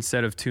frequency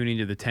instead of tuning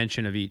to the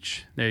tension of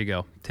each. There you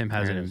go. Tim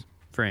has it in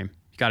frame.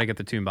 You got to get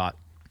the TuneBot.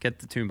 Get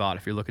the TuneBot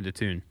if you're looking to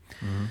tune.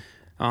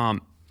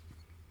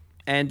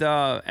 And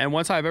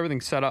once I have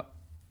everything set up,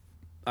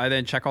 I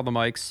then check all the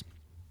mics.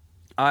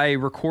 I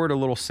record a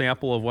little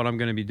sample of what I'm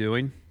going to be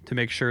doing to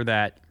make sure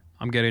that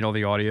I'm getting all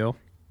the audio.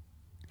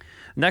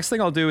 Next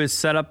thing I'll do is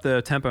set up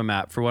the tempo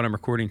map for what I'm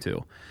recording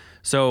to.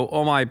 So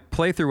on my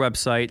playthrough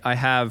website, I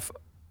have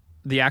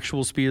the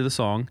actual speed of the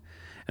song,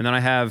 and then I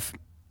have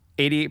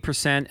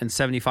 88% and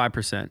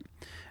 75%.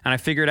 And I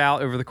figured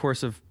out over the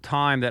course of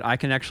time that I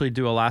can actually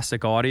do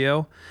elastic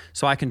audio,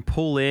 so I can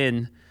pull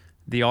in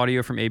the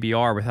audio from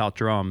ABR without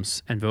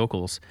drums and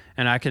vocals,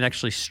 and I can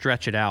actually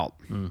stretch it out.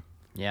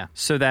 Yeah.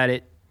 So that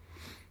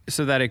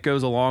it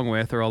goes along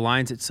with or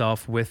aligns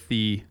itself with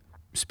the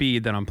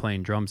speed that I'm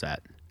playing drums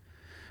at,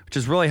 which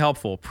is really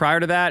helpful. Prior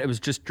to that, it was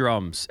just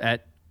drums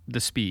at the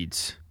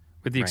speeds,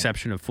 with the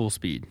exception of full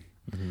speed.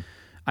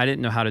 I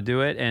didn't know how to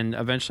do it, and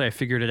eventually I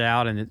figured it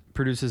out, and it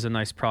produces a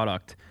nice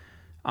product.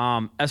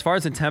 As far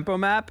as the tempo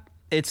map,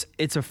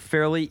 it's a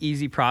fairly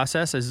easy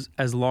process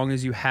as long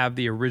as you have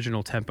the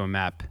original tempo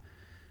map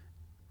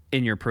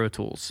in your Pro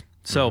Tools.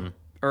 So,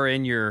 or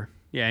in your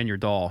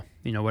DAW,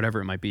 whatever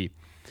it might be.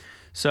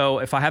 So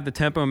if I have the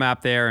tempo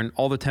map there and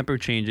all the tempo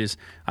changes,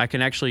 I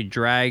can actually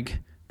drag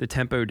the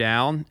tempo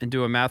down and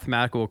do a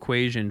mathematical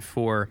equation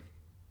for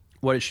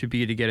what it should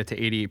be to get it to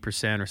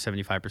 88% or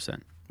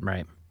 75%.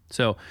 Right.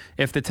 So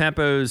if the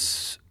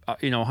tempo's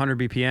 100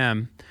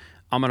 BPM,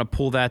 I'm going to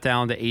pull that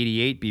down to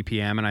 88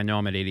 BPM, and I know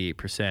I'm at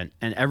 88%,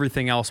 and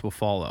everything else will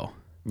follow.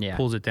 Yeah.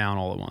 Pulls it down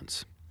all at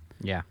once.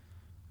 Yeah.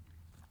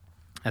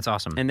 That's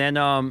awesome. And then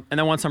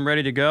once I'm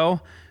ready to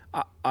go,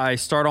 I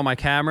start all my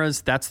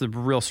cameras. That's the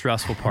real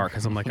stressful part,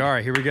 because I'm like, all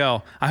right, here we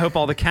go. I hope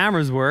all the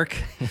cameras work.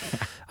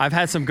 I've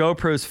had some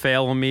GoPros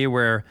fail on me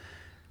where,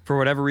 for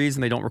whatever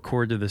reason, they don't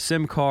record to the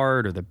SIM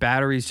card, or the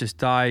batteries just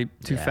die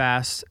too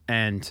fast.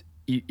 And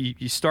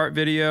you start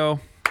video,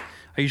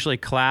 I usually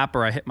clap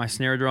or I hit my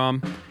snare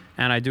drum,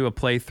 and I do a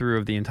playthrough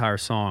of the entire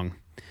song.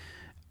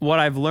 What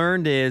I've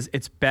learned is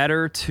it's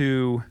better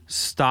to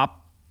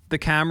stop the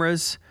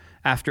cameras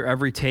after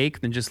every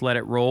take than just let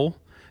it roll.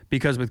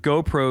 Because with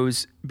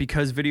GoPros,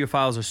 because video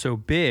files are so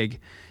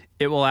big,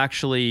 it will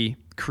actually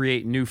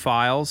create new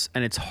files,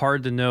 and it's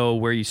hard to know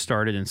where you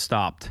started and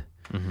stopped.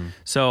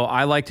 So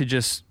I like to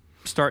just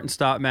start and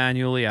stop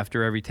manually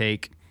after every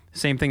take.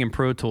 Same thing in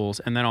Pro Tools,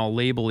 and then I'll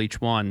label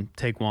each one,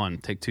 take 1,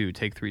 take 2,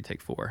 take 3,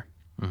 take 4.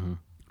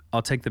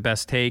 I'll take the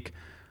best take,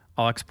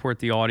 I'll export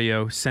the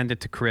audio, send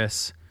it to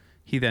Chris.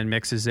 He then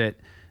mixes it,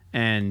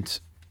 and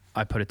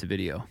I put it to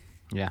video.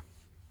 Yeah.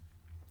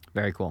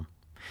 Very cool.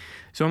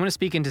 So I'm going to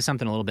speak into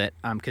something a little bit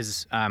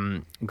because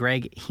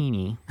Greg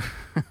Heaney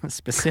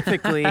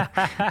specifically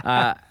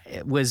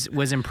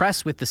was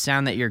impressed with the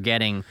sound that you're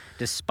getting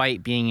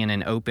despite being in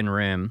an open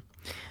room.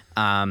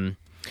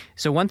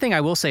 So one thing I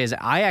will say is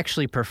I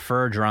actually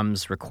prefer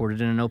drums recorded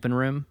in an open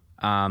room.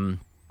 I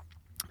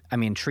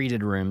mean,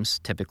 treated rooms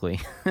typically,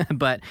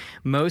 but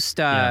most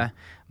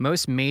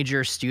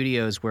major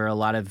studios where a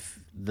lot of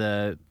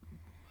the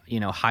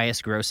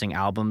highest grossing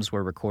albums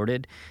were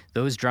recorded,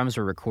 those drums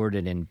were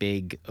recorded in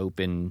big,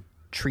 open,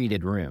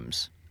 treated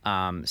rooms.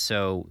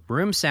 So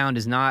room sound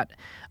is not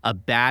a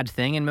bad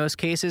thing in most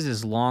cases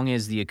as long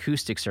as the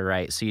acoustics are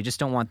right. So you just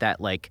don't want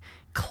that like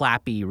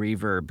clappy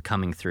reverb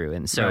coming through.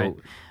 And so,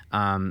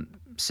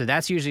 so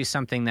that's usually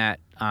something that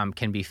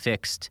can be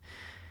fixed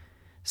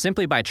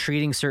simply by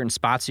treating certain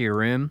spots of your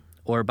room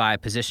or by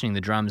positioning the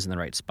drums in the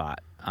right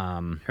spot.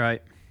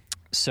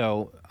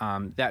 So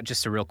that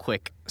just a real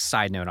quick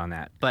side note on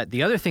that. But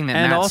the other thing that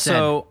Matt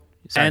said...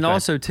 And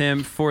also,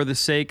 Tim, for the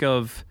sake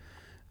of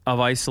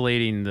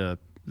isolating the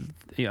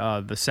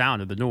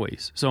sound of the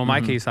noise. So in my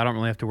case, I don't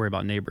really have to worry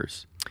about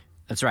neighbors.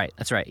 That's right.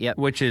 Yep.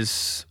 Which is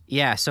so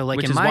like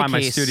which in is my why case,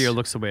 my studio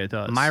looks the way it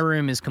does. My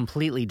room is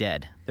completely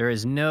dead.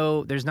 There's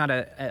no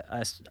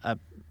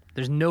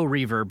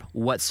reverb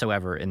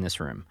whatsoever in this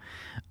room,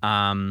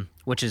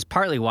 which is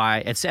partly why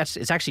it's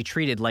actually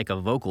treated like a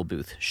vocal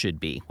booth should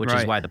be, which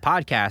is why the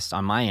podcast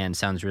on my end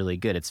sounds really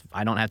good.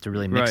 I don't have to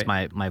really mix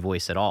my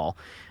voice at all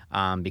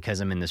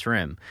because I'm in this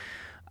room.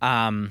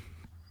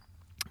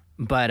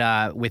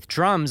 But with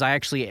drums, I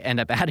actually end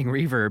up adding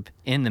reverb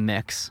in the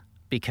mix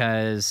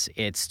because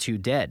it's too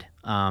dead.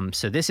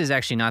 So this is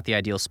actually not the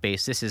ideal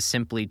space. This is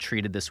simply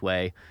treated this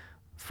way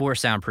for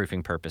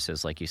soundproofing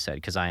purposes, like you said,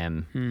 because I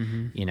am,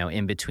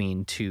 in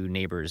between two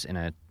neighbors in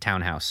a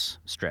townhouse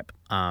strip.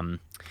 But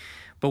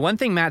one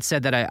thing Matt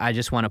said that I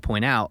just want to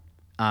point out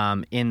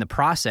in the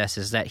process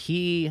is that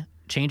he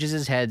changes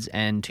his heads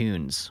and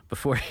tunes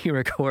before he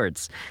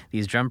records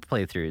these drum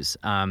playthroughs.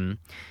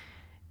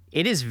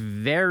 It is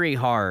very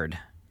hard.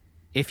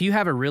 If you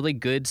have a really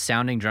good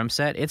sounding drum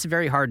set, it's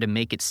very hard to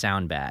make it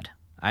sound bad.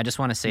 I just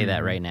want to say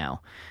that right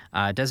now.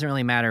 It doesn't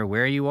really matter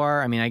where you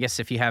are. I mean, I guess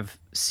if you have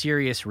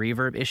serious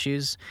reverb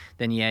issues,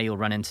 then yeah, you'll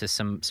run into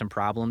some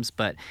problems.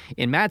 But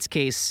in Matt's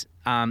case,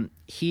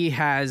 he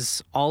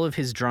has all of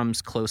his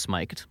drums close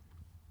mic'd,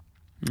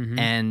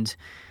 and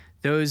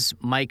those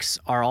mics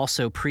are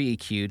also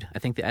pre-EQ'd. I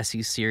think the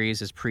SE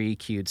series is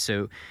pre-EQ'd,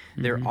 so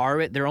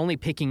they're only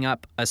picking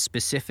up a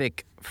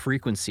specific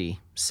frequency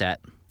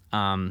set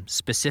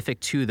specific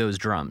to those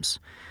drums.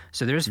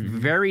 So there's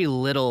very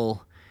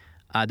little.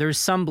 There's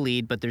some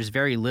bleed, but there's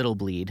very little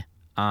bleed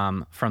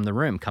from the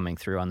room coming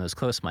through on those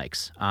close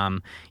mics.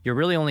 You're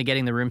really only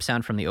getting the room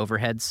sound from the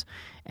overheads,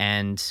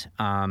 and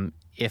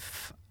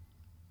if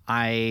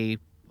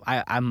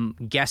I'm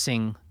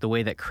guessing the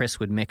way that Chris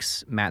would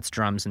mix Matt's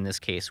drums in this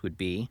case would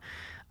be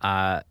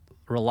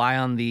rely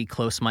on the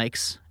close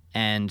mics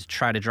and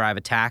try to drive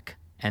attack,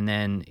 and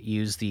then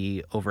use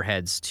the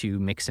overheads to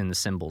mix in the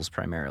cymbals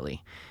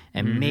primarily,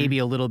 and maybe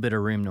a little bit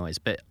of room noise.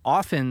 But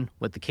often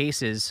what the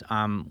case is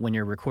when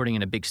you're recording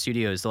in a big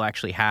studio is they'll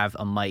actually have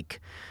a mic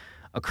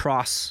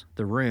across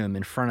the room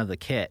in front of the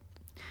kit,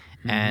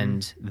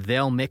 and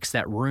they'll mix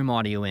that room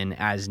audio in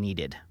as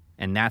needed.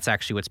 And that's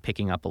actually what's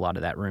picking up a lot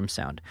of that room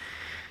sound.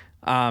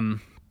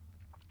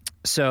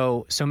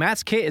 So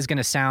Matt's kit is going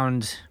to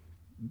sound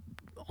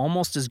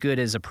almost as good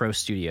as a pro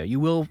studio. You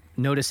will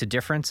notice a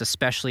difference,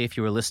 especially if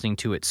you were listening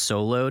to it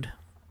soloed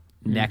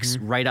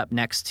right up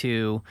next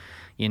to,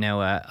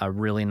 a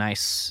really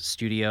nice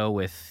studio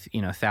with,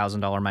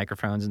 $1,000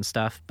 microphones and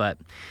stuff. But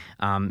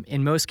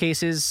in most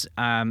cases,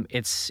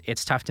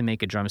 it's tough to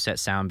make a drum set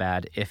sound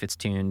bad if it's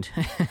tuned,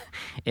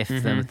 if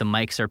the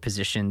mics are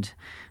positioned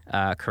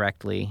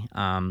correctly.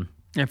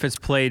 If it's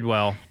played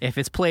well.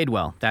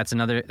 That's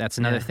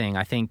another thing.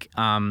 I think.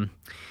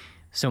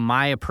 So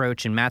my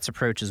approach and Matt's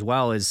approach as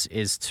well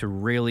is to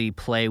really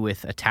play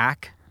with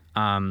attack,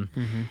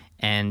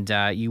 and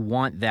you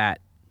want that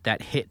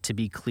hit to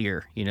be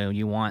clear.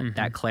 You want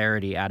that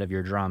clarity out of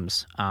your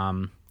drums.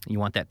 You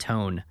want that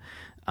tone.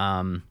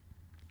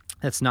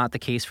 That's not the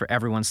case for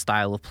everyone's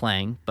style of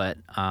playing, but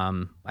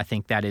I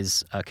think that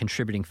is a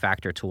contributing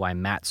factor to why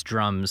Matt's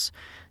drums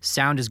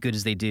sound as good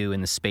as they do in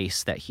the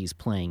space that he's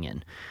playing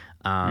in.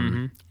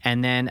 And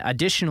then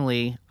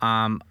additionally,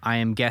 I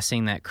am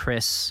guessing that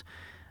Chris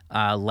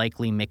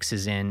likely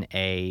mixes in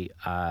a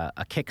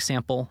kick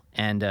sample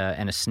and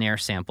a snare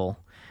sample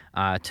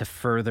to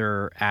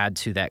further add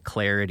to that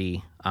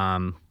clarity,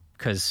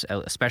 because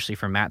especially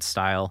for Matt's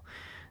style,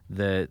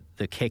 the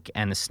kick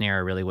and the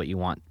snare are really what you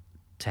want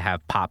to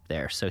have pop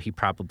there. So he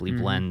probably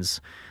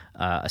blends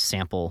a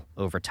sample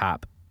over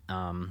top.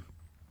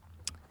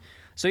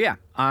 So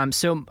I'm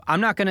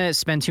not going to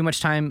spend too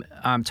much time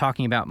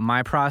talking about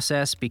my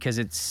process, because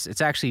it's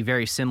actually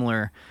very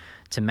similar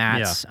to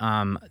Matt's.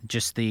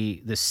 Just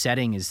the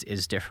setting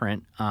is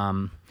different.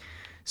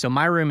 So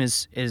my room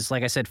is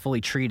like I said,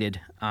 fully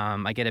treated.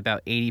 I get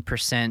about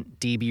 80%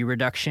 dB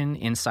reduction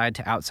inside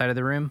to outside of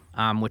the room,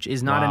 which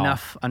is not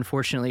enough,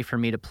 unfortunately, for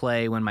me to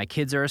play when my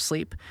kids are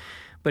asleep,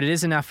 but it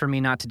is enough for me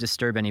not to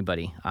disturb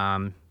anybody.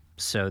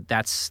 So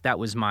that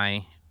was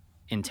my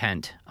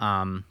intent.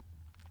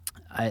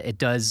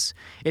 It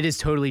is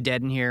totally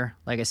dead in here,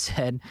 like I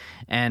said,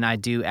 and I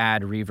do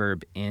add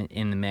reverb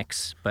in the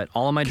mix. But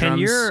all of my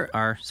drums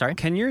are sorry.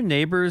 Can your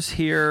neighbors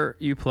hear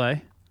you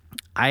play?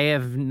 I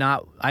have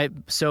not.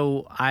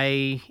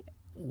 I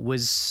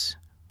was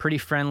pretty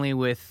friendly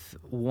with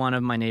one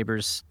of my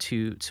neighbors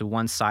to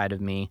one side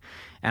of me,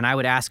 and I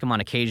would ask him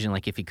on occasion,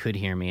 like, if he could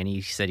hear me, and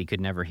he said he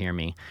could never hear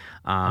me.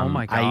 Oh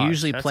my gosh, I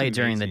usually that's play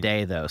amazing. during the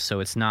day though,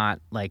 so it's not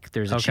like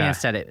there's a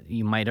chance that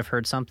you might have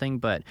heard something,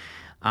 but.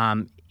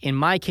 In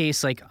my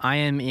case, like, I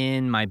am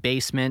in my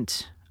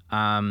basement,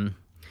 and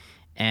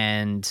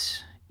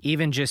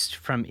even just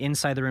from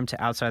inside the room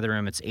to outside the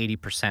room, it's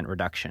 80%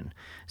 reduction.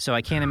 So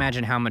I can't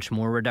imagine how much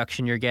more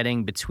reduction you're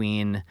getting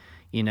between,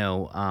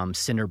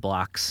 cinder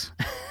blocks.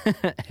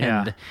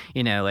 And,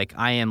 like,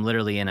 I am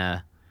literally in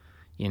a,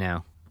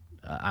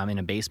 I'm in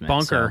a basement.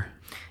 Bunker.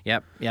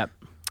 So, yep.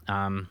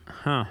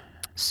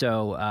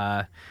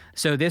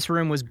 So this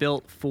room was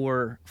built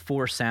for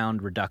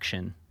sound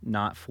reduction,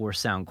 not for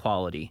sound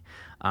quality.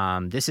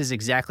 This is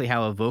exactly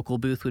how a vocal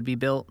booth would be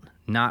built,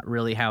 not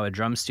really how a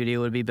drum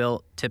studio would be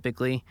built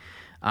typically.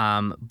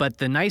 But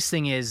the nice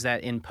thing is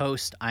that in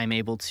post, I'm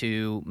able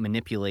to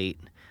manipulate,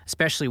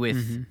 especially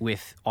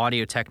with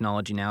audio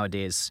technology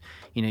nowadays.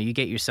 You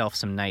get yourself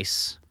some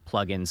nice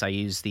plugins. I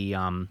use the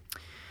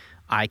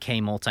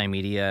IK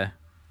Multimedia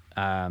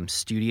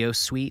Studio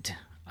Suite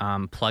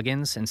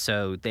plugins, and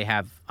so they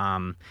have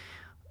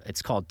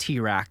it's called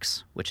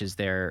T-Racks, which is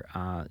their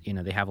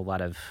they have a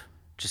lot of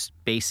just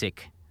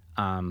basic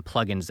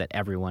plugins that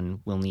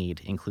everyone will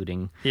need,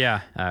 including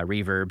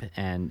reverb,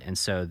 and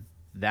so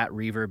that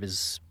reverb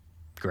is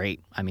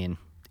great. I mean,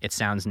 it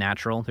sounds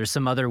natural. There's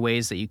some other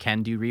ways that you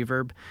can do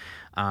reverb,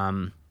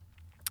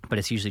 but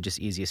it's usually just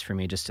easiest for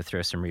me just to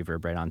throw some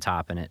reverb right on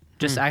top, and it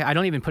just I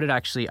don't even put it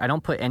actually. I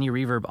don't put any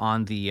reverb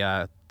on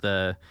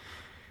the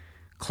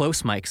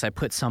close mics. I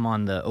put some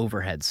on the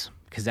overheads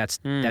because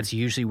that's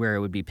usually where it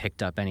would be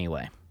picked up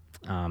anyway.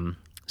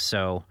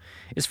 So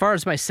as far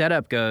as my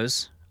setup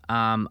goes,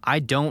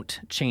 I don't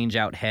change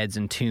out heads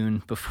and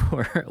tune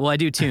before. Well, I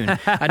do tune.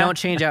 I don't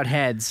change out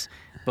heads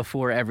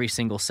before every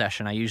single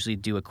session. I usually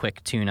do a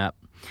quick tune up.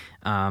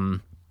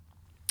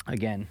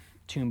 Again,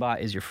 TuneBot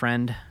is your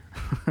friend.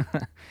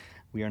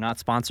 We are not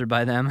sponsored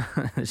by them.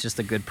 It's just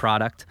a good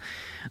product.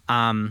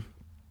 And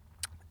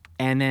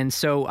then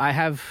so I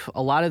have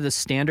a lot of the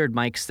standard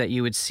mics that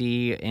you would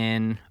see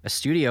in a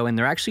studio, and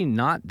they're actually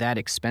not that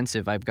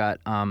expensive. I've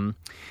got Sennheiser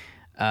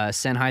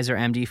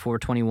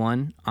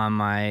MD421 on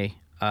my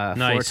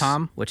floor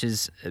tom, which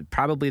is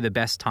probably the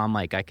best tom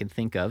mic I can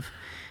think of.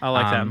 I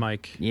like that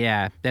mic.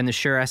 Yeah. Then the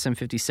Shure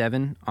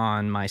SM57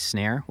 on my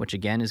snare, which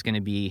again is going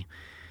to be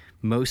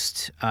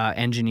most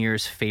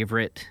engineers'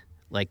 favorite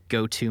like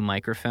go-to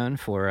microphone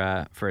for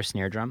a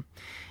snare drum.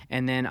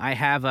 And then I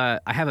have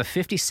a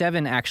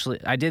 57 actually.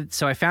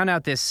 I found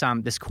out this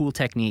cool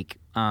technique.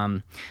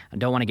 I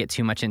don't want to get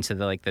too much into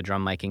the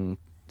drum miking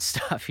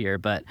stuff here,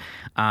 but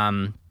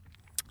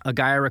a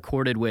guy I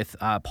recorded with,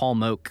 Paul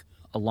Moak,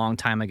 a long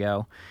time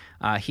ago.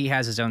 He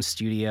has his own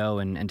studio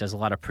and does a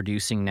lot of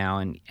producing now,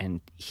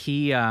 and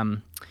he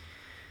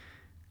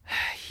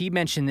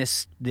mentioned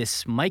this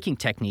miking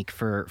technique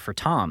for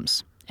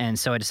toms, and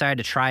so I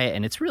decided to try it,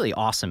 and it's really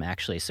awesome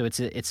actually. So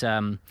it's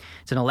an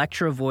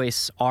Electro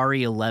Voice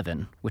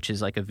RE11, which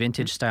is like a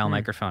vintage style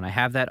microphone. I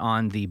have that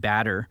on the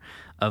batter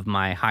of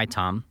my high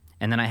tom,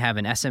 and then I have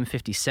an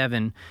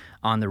SM57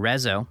 on the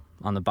Rezo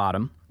on the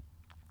bottom,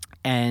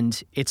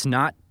 and it's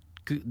not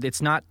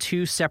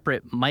two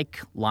separate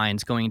mic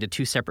lines going into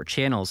two separate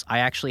channels. I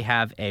actually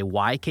have a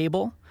Y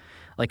cable,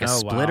 like a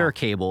splitter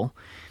cable.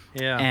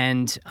 Yeah.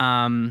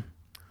 And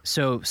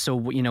so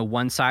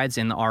one side's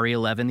in the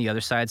RE11, the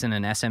other side's in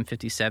an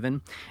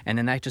SM57, and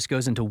then that just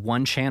goes into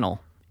one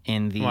channel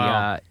in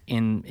the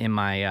in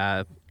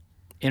my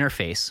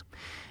interface.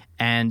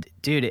 And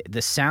dude,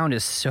 the sound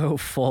is so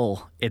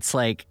full. It's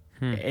like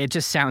it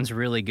just sounds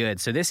really good.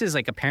 So this is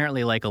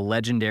apparently a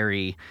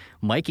legendary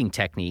miking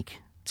technique,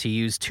 to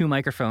use two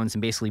microphones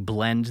and basically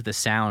blend the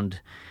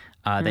sound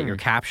that you're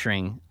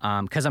capturing,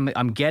 because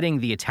I'm getting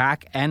the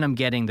attack and I'm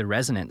getting the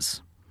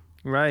resonance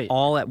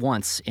all at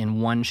once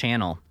in one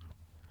channel.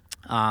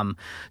 So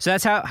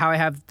that's how I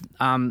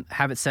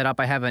have it set up.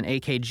 I have an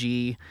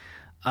AKG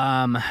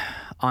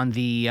on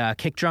the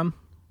kick drum,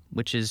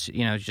 which is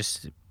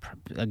just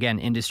again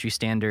industry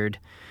standard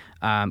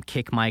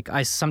kick mic.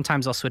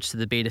 Sometimes I'll switch to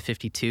the Beta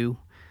 52.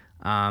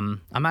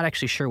 I'm not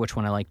actually sure which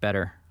one I like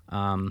better.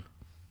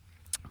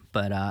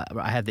 But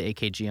I have the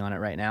AKG on it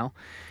right now.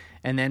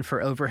 And then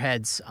for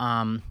overheads,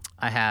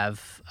 I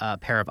have a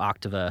pair of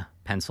Octava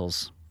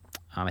pencils.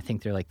 I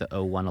think they're like the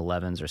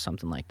 0111s or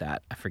something like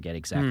that. I forget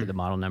exactly the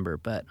model number.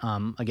 But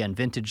again,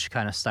 vintage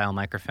kind of style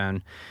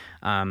microphone.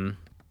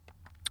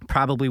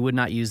 Probably would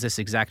not use this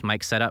exact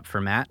mic setup for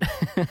Matt,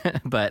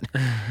 but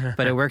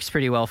it works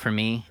pretty well for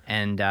me.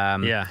 And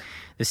the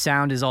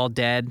sound is all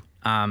dead.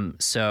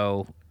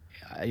 So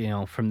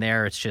from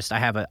there, it's just I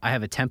have a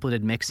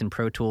templated mix in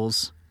Pro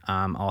Tools.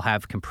 I'll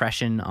have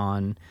compression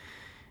on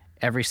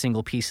every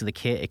single piece of the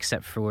kit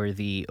except for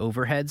the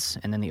overheads,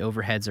 and then the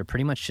overheads are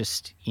pretty much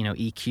just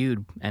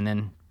EQ'd and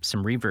then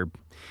some reverb,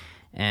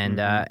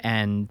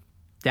 and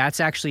that's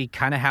actually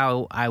kind of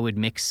how I would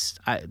mix.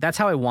 That's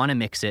how I want to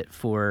mix it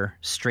for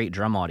straight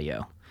drum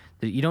audio.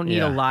 You don't need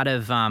a lot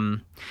of.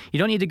 You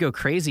don't need to go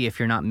crazy if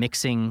you're not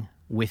mixing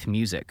with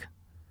music.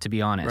 To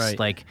be honest,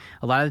 like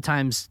a lot of the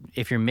times,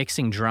 if you're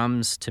mixing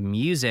drums to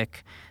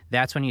music,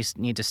 that's when you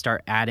need to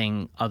start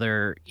adding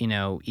other,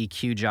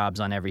 EQ jobs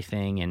on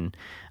everything. And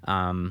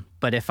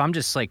but if I'm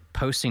just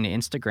posting to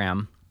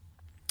Instagram,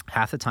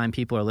 half the time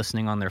people are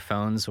listening on their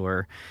phones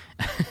or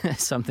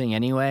something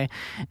anyway,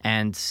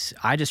 and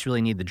I just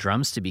really need the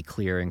drums to be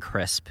clear and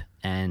crisp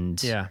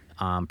and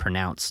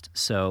pronounced.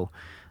 So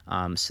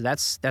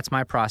that's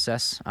my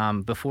process.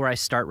 Before I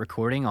start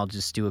recording, I'll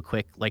just do a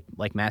quick,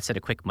 like Matt said,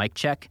 a quick mic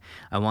check.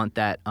 I want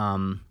that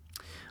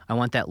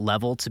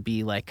level to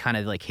be kind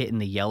of hitting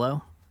the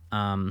yellow.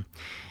 And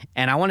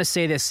I want to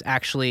say this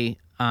actually,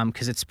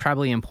 because it's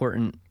probably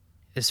important.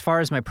 As far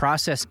as my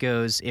process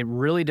goes, it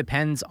really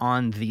depends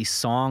on the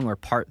song or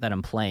part that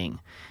I'm playing,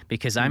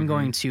 because I'm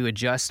going to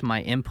adjust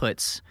my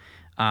inputs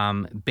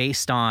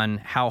based on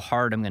how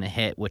hard I'm going to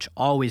hit, which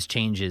always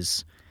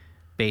changes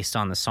based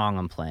on the song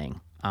I'm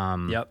playing.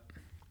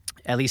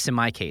 At least in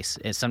my case,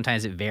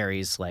 sometimes it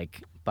varies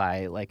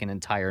by an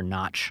entire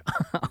notch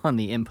on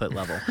the input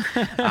level.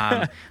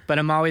 But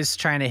I'm always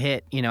trying to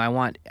hit, I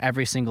want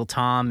every single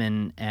tom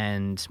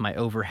and my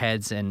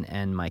overheads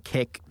and my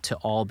kick to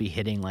all be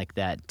hitting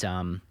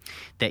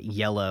that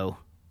yellow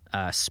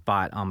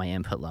spot on my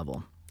input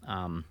level.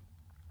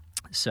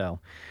 So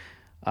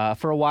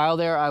for a while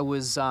there, I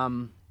was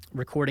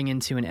recording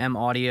into an M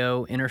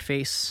Audio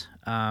interface.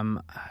 I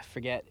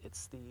forget,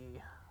 it's the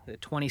the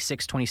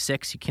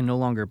 2626. You can no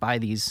longer buy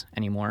these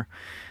anymore,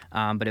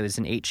 but it was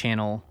an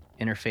 8-channel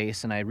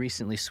interface, and I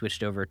recently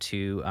switched over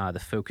to the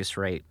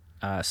Focusrite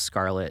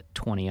Scarlett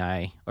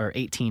 20i or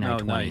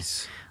 18i20,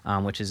 nice.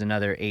 Which is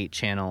another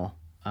 8-channel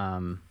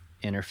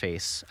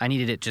interface. I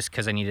needed it just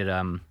because I needed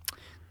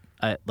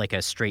like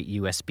a straight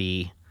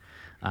USB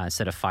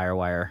instead of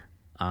FireWire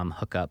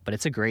hookup. But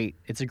it's a great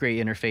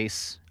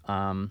interface.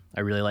 I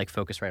really like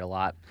Focusrite a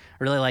lot.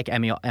 I really like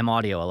M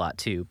Audio a lot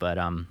too. But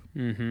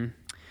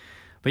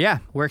but yeah,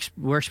 works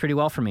pretty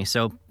well for me.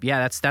 So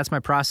yeah, that's my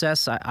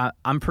process.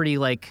 I'm pretty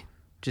like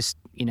just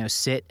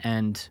sit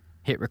and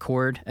hit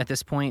record at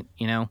this point.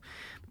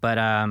 But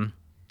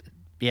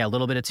yeah, a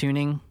little bit of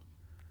tuning.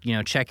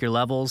 Check your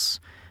levels.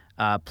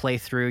 Play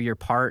through your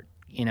part,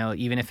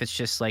 even if it's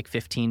just like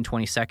 15,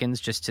 20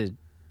 seconds, just to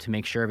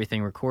make sure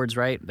everything records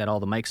right, that all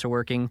the mics are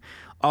working.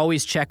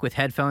 Always check with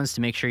headphones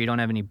to make sure you don't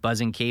have any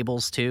buzzing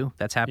cables too.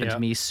 That's happened to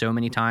me so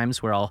many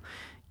times where I'll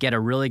get a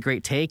really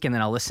great take and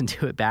then I'll listen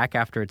to it back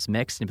after it's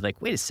mixed and be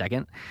like, wait a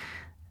second,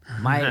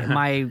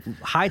 my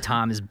high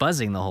tom is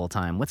buzzing the whole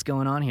time. What's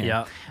going on here?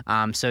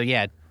 Yeah. So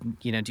yeah,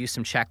 do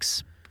some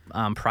checks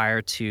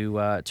prior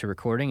to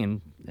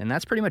recording, and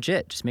that's pretty much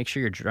it. Just make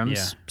sure your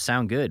drums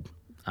sound good.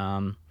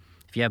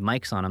 If you have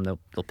mics on them,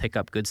 they'll pick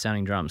up good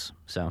sounding drums.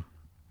 So,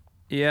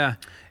 yeah,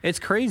 it's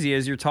crazy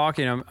as you're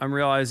talking. I'm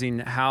realizing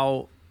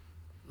how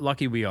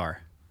lucky we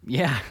are.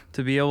 Yeah,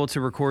 to be able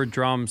to record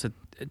drums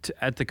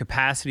at the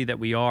capacity that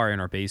we are in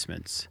our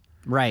basements.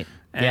 Right.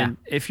 And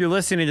if you're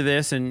listening to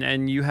this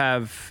and you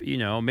have,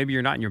 maybe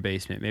you're not in your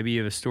basement, maybe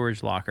you have a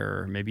storage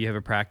locker, or maybe you have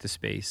a practice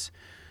space.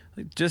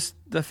 Just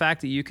the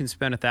fact that you can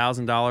spend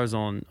 $1,000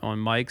 on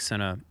mics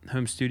and a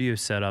home studio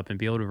setup and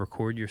be able to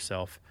record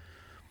yourself.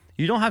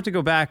 You don't have to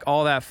go back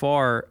all that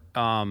far,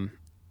 all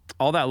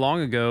that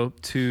long ago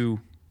to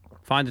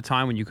find a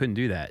time when you couldn't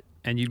do that.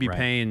 And you'd be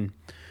paying,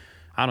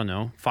 I don't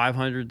know,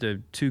 $500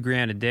 to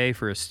 $2,000 a day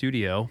for a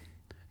studio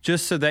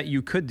just so that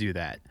you could do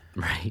that.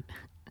 Right.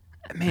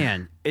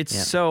 Man, it's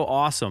so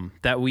awesome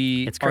that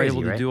we are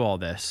able to do all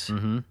this.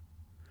 Mm-hmm.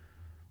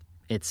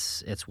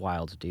 It's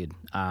wild, dude.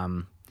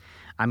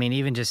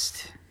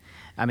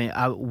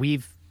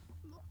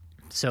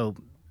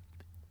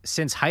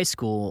 Since high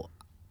school,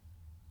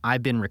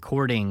 I've been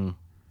recording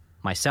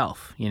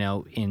myself,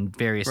 in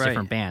various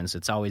different bands.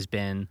 It's always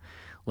been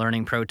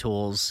learning Pro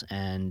Tools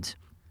and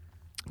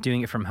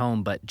doing it from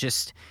home, but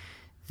just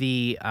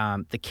the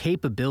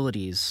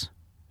capabilities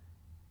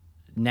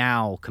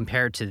now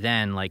compared to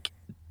then, like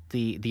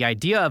the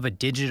idea of a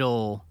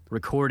digital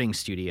recording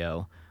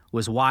studio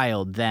was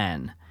wild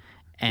then.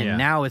 And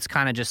now it's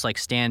kind of just like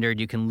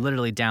standard. You can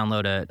literally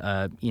download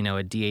a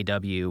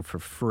DAW for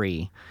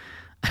free.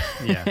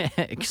 Yeah.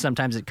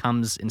 Sometimes it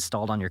comes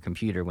installed on your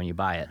computer when you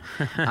buy it.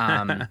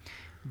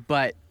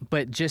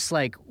 But just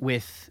like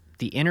with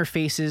the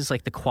interfaces,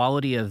 like the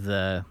quality of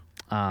the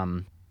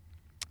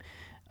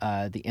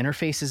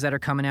interfaces that are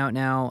coming out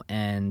now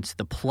and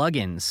the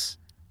plugins,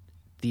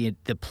 the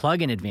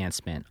plugin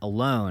advancement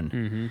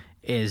alone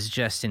is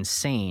just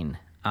insane.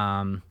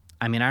 I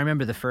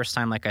remember the first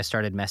time like I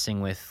started messing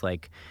with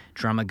like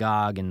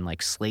Drumagog and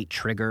like Slate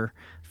Trigger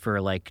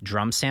for like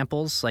drum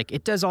samples. Like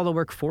it does all the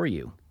work for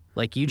you.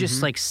 Like you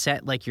just like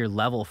set like your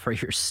level for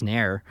your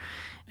snare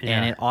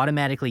and it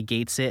automatically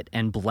gates it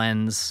and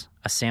blends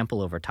a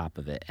sample over top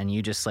of it. And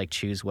you just like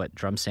choose what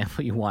drum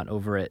sample you want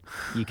over it.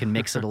 You can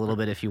mix it a little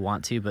bit if you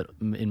want to, but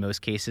in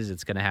most cases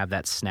it's going to have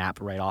that snap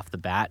right off the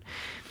bat.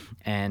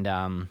 And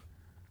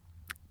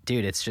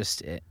dude, it's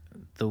just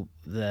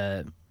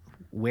the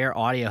where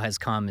audio has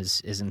come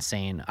is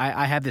insane.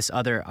 I have this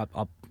other.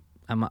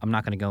 I'm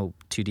not going to go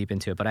too deep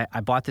into it, but I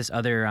bought this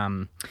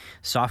other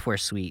software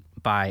suite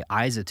by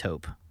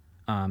Isotope.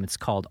 It's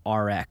called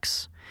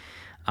RX,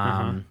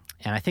 and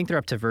I think they're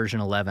up to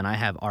version 11. I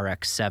have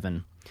RX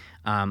 7,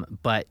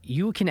 but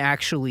you can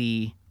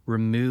actually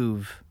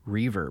remove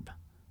reverb.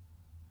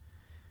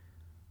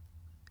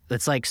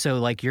 It's like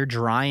like you're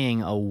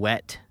drying a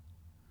wet.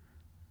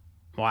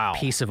 Wow.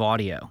 Piece of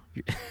audio.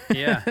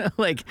 Yeah.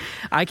 Like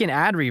I can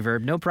add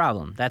reverb, no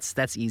problem.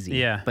 That's easy.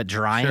 Yeah. But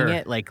drying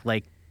it,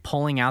 like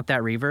pulling out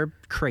that reverb,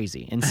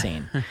 crazy,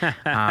 insane.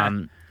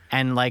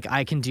 And like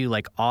I can do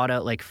like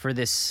auto, like for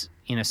this,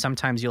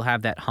 sometimes you'll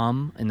have that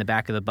hum in the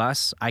back of the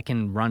bus. I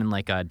can run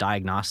like a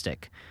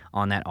diagnostic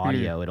on that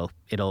audio.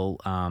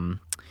 It'll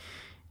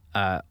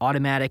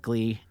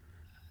automatically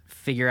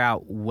figure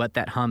out what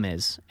that hum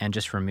is and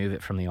just remove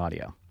it from the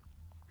audio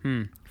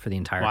for the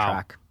entire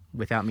track.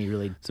 Without me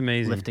really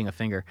lifting a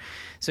finger.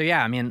 So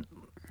yeah,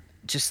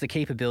 just the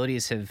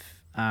capabilities have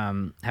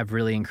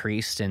really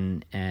increased,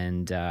 and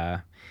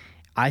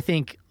I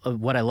think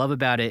what I love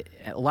about it,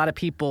 a lot of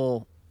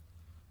people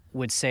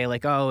would say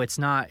like, oh, it's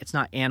not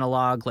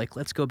analog. Like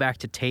let's go back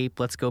to tape.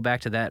 Let's go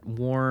back to that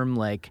warm.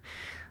 Like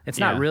it's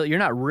not really. You're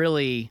not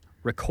really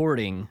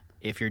recording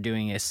if you're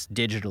doing this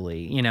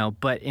digitally,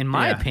 But in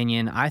my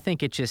opinion, I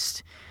think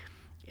it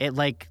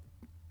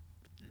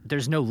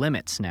there's no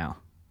limits now.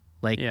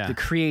 Like the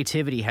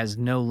creativity has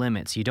no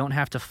limits. You don't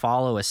have to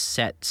follow a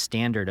set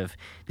standard of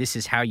this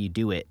is how you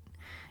do it.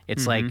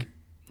 It's like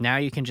now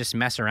you can just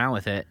mess around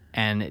with it,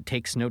 and it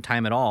takes no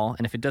time at all.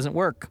 And if it doesn't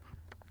work,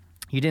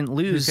 you didn't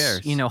lose,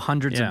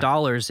 hundreds of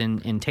dollars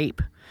in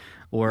tape,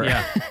 or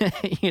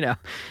you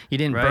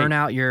didn't burn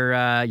out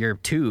your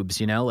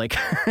tubes. Like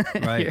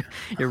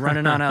you're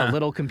running on a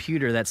little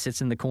computer that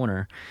sits in the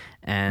corner,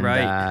 and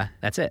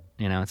that's it.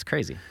 It's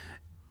crazy.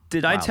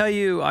 Did I tell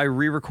you I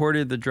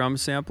re-recorded the drum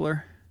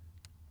sampler?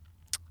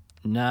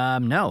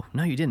 No,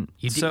 you didn't.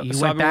 You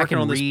went back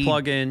and this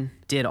plug-in,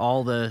 did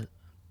all the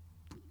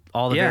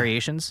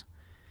variations.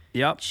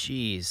 Yep.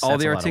 Jeez, all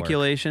the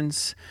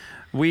articulations.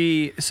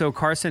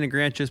 Carson and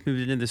Grant just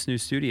moved into this new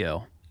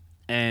studio,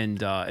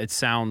 and it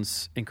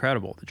sounds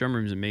incredible. The drum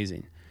room's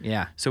amazing.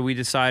 Yeah. So we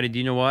decided,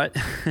 you know what?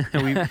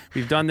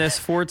 we've done this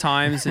 4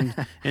 times in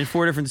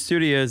 4 different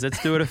studios.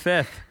 Let's do it a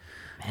 5th.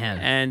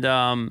 Man.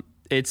 And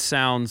it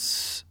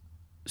sounds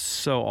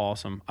so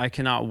awesome. I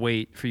cannot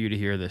wait for you to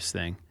hear this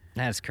thing.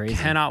 That's crazy.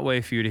 Cannot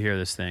wait for you to hear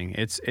this thing.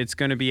 It's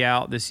going to be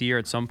out this year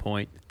at some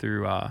point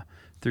through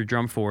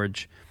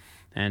Drumforge,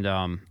 and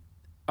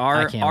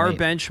our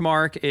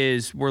benchmark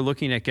is we're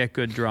looking at Get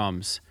Good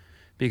drums,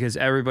 because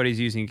everybody's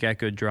using Get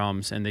Good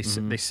drums and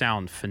they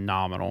sound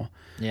phenomenal.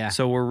 Yeah.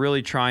 So we're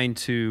really trying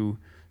to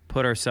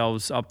put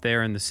ourselves up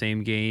there in the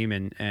same game,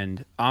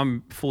 and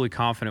I'm fully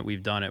confident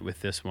we've done it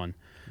with this one.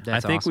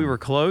 That's I think awesome. we were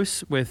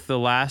close with the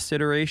last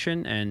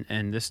iteration,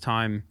 and this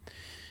time,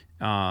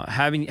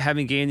 having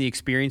gained the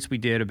experience we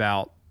did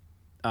about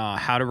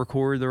how to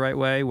record the right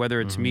way, whether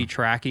it's me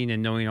tracking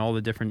and knowing all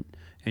the different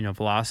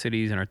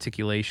velocities and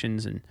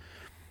articulations and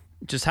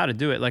just how to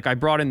do it. Like, I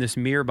brought in this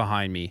mirror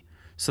behind me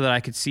so that I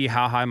could see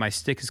how high my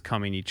stick is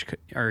coming each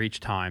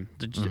time.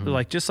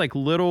 Just like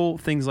little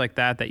things like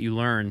that you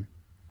learn,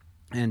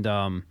 and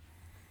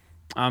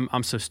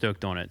I'm so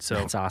stoked on it. So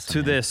that's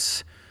awesome,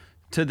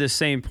 to this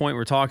same point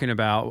we're talking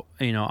about,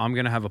 I'm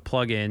going to have a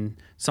plug-in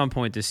some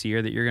point this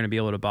year that you're going to be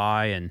able to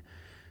buy and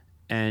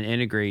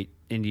integrate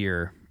into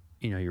your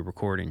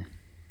recording.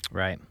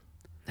 Right.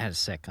 That is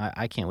sick.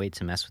 I can't wait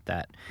to mess with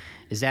that.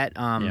 Is that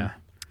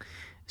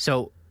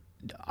So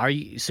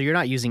you're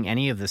not using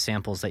any of the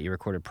samples that you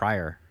recorded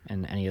prior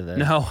in any of the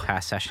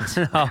past sessions?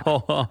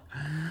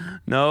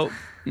 No.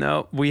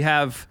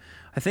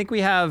 I think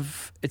we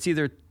have it's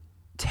either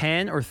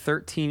 10 or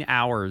 13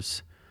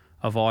 hours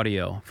of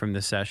audio from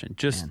this session.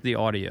 Just the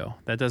audio.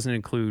 That doesn't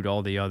include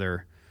all the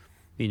other,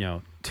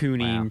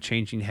 tuning,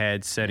 changing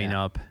heads, setting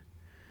up.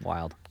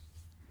 Wild.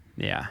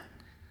 Yeah.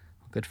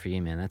 Good for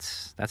you, man.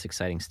 That's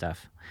exciting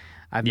stuff.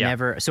 I've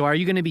never. So, are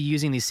you going to be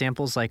using these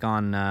samples like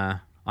on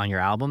your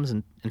albums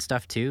and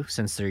stuff too?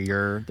 Since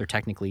they're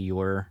technically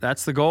your.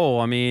 That's the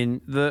goal. I mean,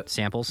 the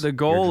samples. The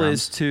goal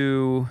is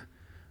to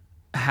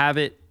have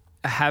it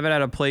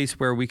at a place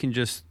where we can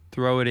just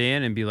throw it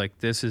in and be like,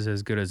 this is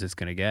as good as it's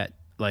going to get.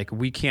 Like,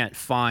 we can't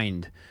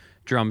find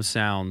drum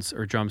sounds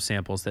or drum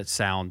samples that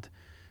sound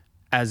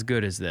as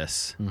good as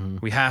this. Mm-hmm.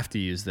 We have to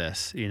use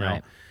this,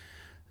 Right.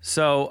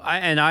 So,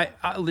 I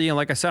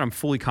like I said, I'm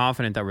fully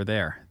confident that we're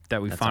there,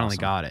 that we finally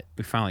got it.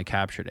 We finally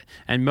captured it.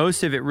 And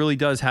most of it really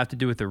does have to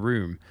do with the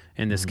room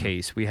in this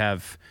case. We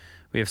have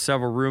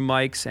several room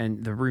mics,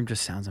 and the room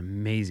just sounds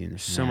amazing.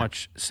 There's so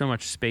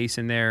much space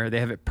in there. They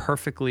have it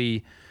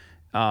perfectly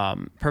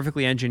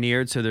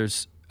engineered, so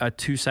there's a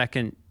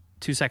 2-second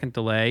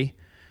delay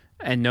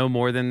and no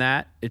more than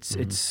that.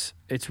 It's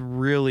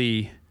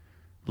really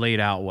laid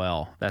out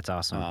well. That's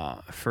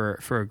awesome.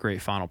 For a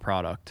great final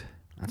product.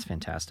 That's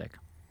fantastic.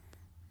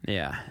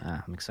 Yeah.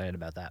 I'm excited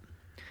about that.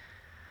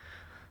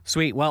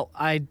 Sweet. Well,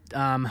 I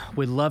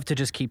would love to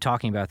just keep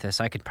talking about this.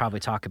 I could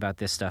probably talk about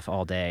this stuff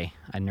all day.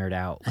 I nerd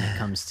out when it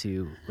comes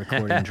to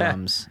recording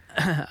drums.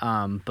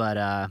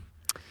 But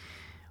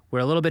we're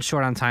a little bit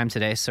short on time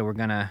today, so we're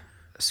going to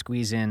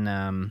squeeze in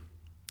a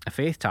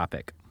faith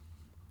topic.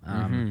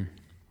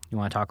 You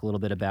want to talk a little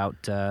bit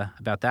about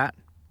that?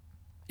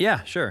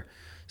 Yeah, sure.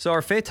 So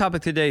our faith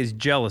topic today is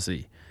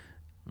jealousy.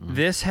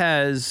 This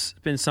has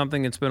been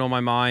something that's been on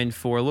my mind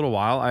for a little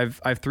while. I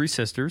have 3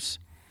 sisters,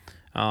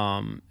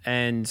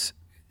 and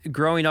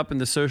growing up in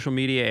the social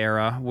media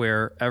era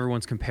where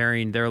everyone's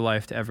comparing their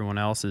life to everyone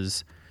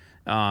else's,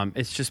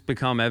 it's just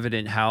become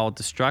evident how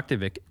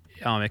destructive it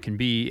can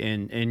be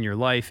in your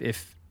life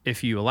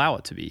if you allow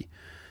it to be.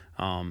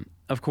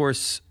 Of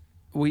course,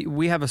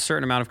 we have a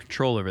certain amount of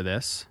control over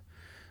this.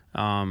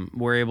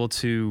 We're able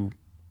to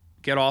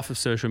get off of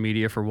social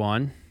media, for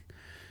one.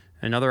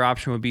 Another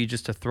option would be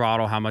just to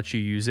throttle how much you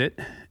use it.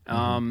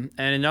 And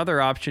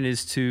another option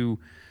is to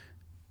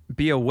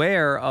be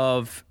aware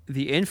of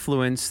the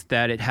influence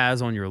that it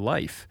has on your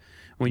life.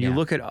 When you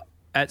look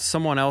at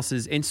someone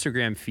else's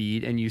Instagram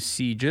feed and you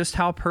see just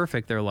how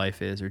perfect their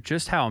life is, or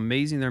just how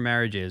amazing their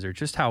marriage is, or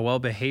just how well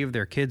behaved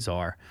their kids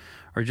are,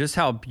 or just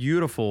how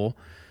beautiful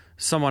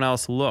someone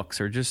else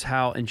looks, or just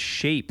how in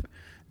shape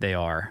they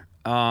are,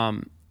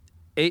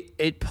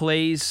 it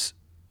plays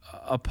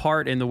a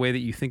part in the way that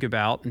you think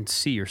about and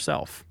see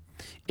yourself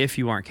if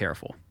you aren't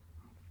careful.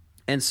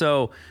 And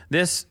so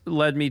this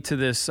led me to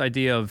this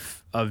idea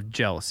of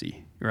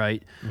jealousy,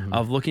 right?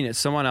 Of looking at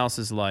someone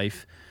else's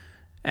life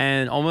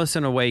and almost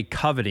in a way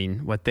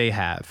coveting what they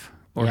have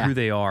or who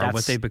they are,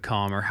 what they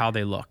become, or how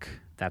they look.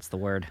 That's the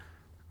word.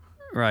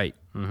 Right.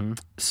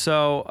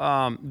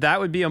 So that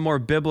would be a more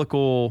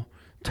biblical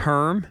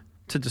term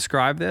to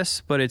describe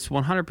this, but it's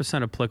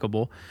 100%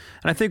 applicable.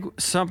 And I think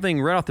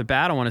something right off the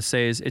bat I want to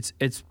say is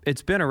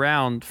it's been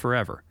around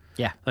forever.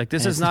 Yeah. Like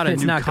this is not a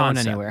new not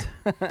concept. going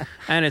anywhere.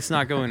 And it's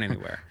not going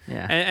anywhere.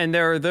 Yeah. And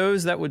there are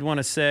those that would want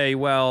to say,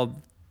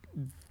 well,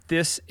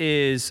 this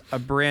is a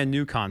brand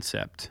new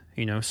concept.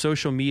 You know,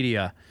 social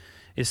media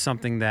is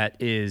something that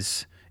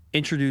is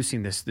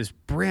introducing this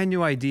brand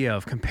new idea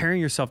of comparing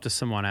yourself to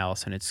someone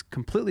else, and it's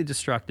completely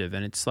destructive.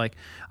 And it's like,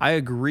 I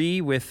agree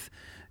with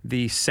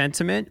the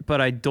sentiment, but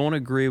I don't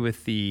agree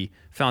with the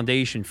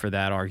foundation for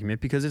that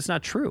argument because it's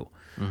not true.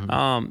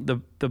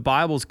 The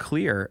Bible's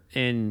clear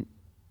in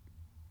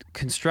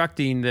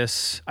constructing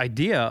this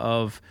idea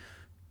of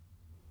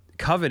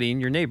coveting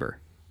your neighbor,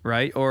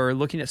 right? Or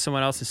looking at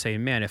someone else and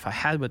saying, man, if I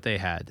had what they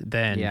had,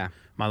 then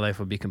my life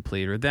would be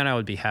complete, or then I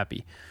would be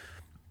happy.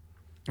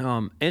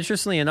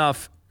 Interestingly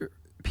enough,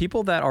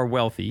 people that are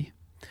wealthy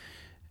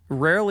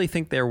rarely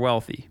think they're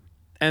wealthy.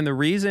 And the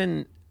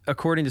reason,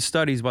 according to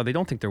studies, why they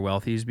don't think they're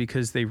wealthy is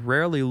because they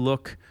rarely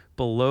look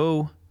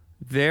below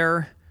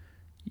their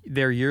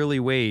yearly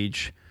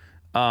wage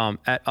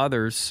at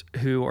others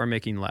who are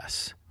making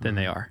less than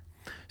they are.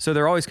 So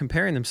they're always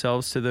comparing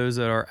themselves to those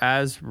that are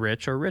as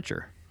rich or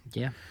richer.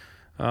 Yeah.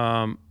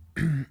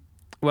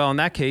 Well, in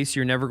that case,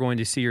 you're never going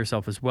to see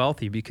yourself as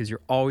wealthy because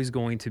you're always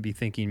going to be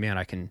thinking, man,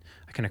 I can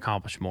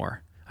accomplish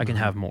more. I can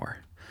have more.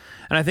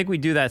 And I think we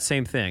do that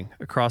same thing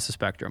across the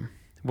spectrum.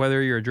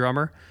 Whether you're a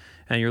drummer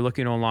and you're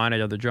looking online at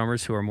other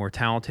drummers who are more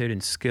talented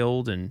and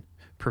skilled and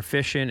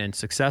proficient and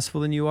successful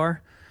than you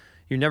are,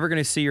 you're never going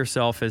to see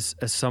yourself as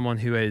someone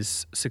who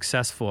is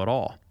successful at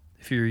all.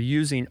 If you're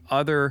using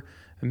other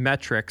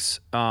metrics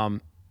of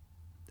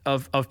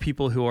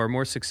people who are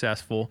more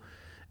successful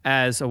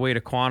as a way to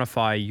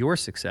quantify your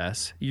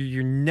success,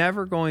 you're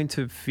never going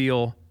to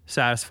feel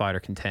satisfied or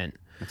content.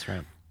 That's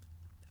right.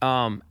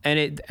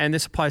 And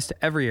this applies to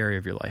every area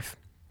of your life.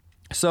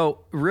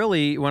 So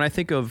really, when I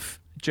think of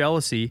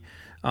jealousy,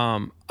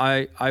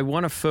 I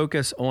want to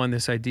focus on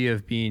this idea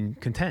of being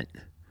content.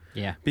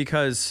 Yeah.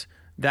 Because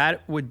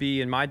that would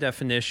be, in my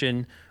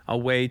definition, a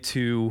way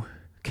to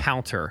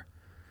counter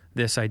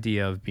this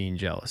idea of being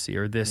jealousy,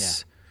 or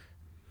this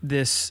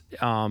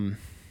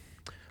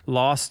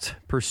lost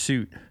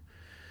pursuit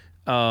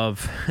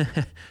of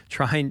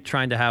trying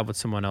to have what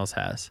someone else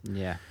has.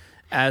 Yeah.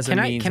 As a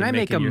means of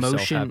making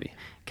yourself happy.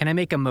 Can I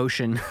make a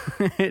motion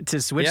to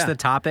switch the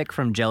topic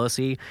from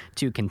jealousy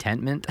to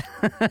contentment?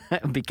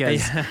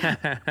 Because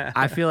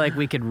I feel like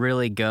we could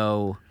really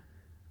go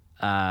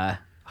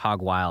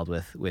hog wild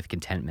with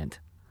contentment.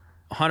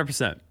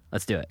 100%.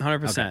 Let's do it.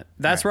 100%. Okay.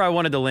 That's where I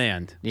wanted to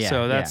land. Yeah.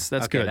 So that's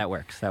okay, good. That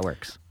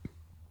works.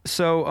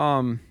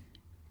 So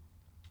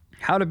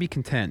how to be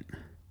content?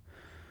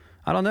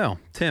 I don't know.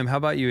 Tim, how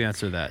about you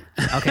answer that?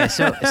 Okay,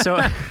 so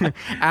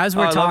as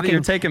we're talking, you're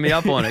taking me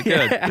up on it.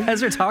 Good.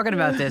 As we're talking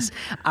about this,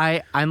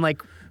 I'm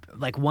like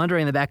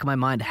wondering in the back of my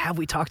mind, have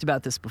we talked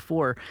about this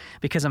before?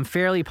 Because I'm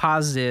fairly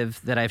positive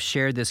that I've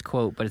shared this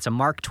quote, but it's a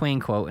Mark Twain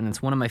quote, and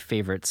it's one of my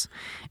favorites.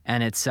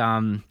 And it's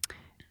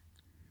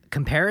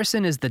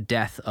comparison is the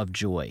death of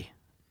joy.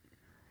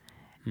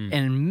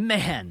 And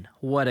man,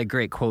 what a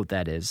great quote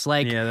that is.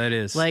 Yeah, that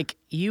is. Like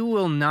you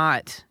will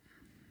not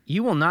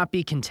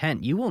be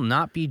content. You will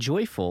not be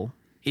joyful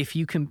if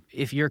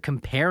you're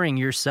comparing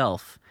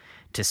yourself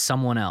to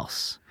someone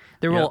else.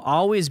 There will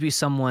always be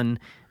someone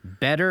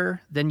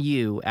better than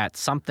you at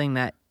something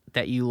that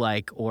you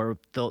like, or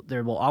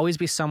there will always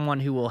be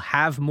someone who will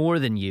have more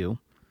than you.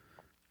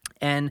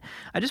 And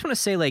I just want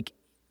to say, like,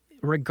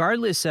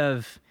 regardless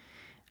of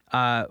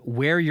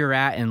where you're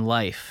at in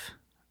life,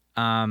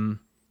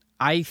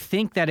 I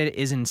think that it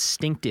is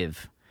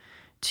instinctive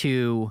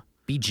to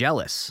be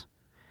jealous.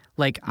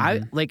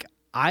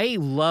 I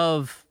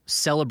love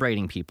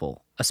celebrating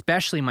people,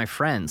 especially my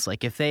friends.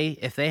 Like if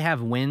they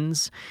have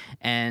wins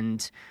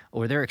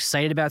or they're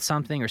excited about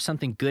something or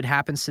something good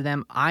happens to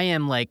them, I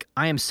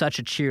am such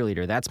a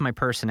cheerleader. That's my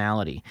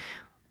personality.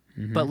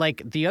 But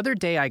like the other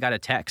day I got a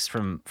text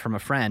from a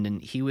friend,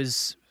 and he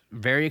was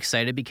very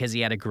excited because he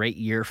had a great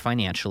year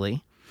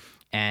financially.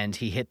 And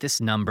he hit this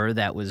number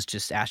that was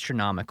just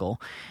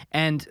astronomical.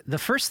 And the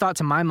first thought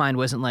to my mind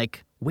wasn't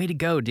like, way to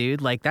go,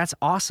 dude. Like, that's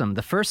awesome.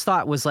 The first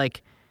thought was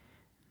like,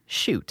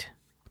 shoot,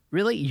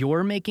 really?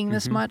 You're making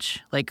this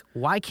much? Like,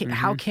 why can't,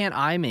 how can't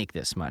I make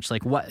this much?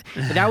 Like, what?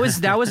 That was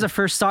the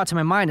first thought to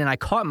my mind. And I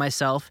caught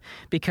myself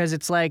because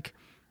it's like,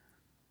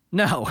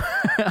 no,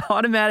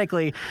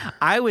 automatically,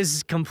 I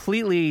was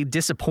completely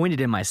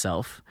disappointed in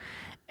myself.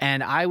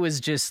 And I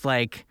was just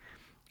like,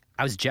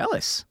 I was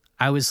jealous.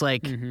 I was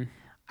like,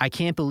 I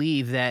can't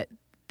believe that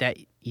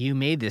you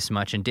made this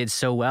much and did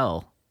so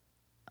well.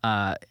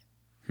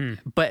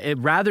 But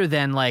rather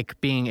than like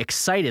being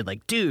excited,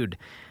 like, dude,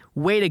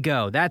 way to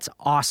go. That's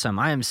awesome.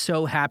 I am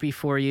so happy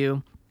for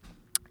you.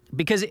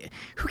 Because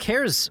who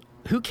cares?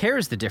 Who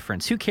cares the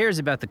difference? Who cares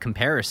about the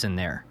comparison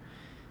there?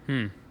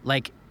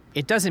 Like,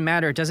 it doesn't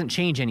matter. It doesn't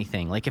change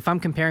anything. Like if I'm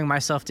comparing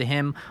myself to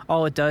him,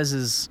 all it does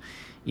is,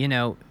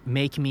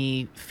 make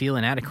me feel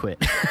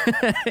inadequate,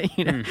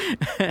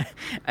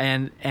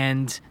 and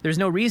there's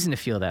no reason to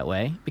feel that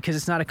way because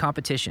it's not a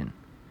competition.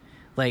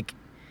 Like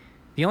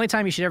the only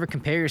time you should ever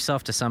compare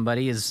yourself to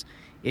somebody is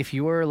if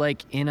you're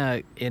like in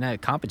a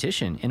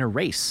competition, in a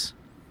race,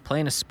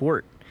 playing a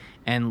sport,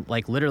 and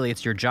like literally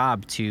it's your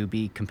job to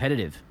be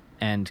competitive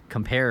and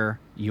compare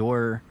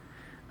your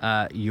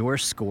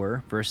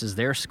score versus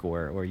their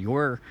score, or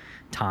your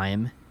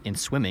time in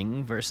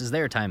swimming versus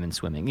their time in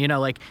swimming.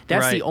 That's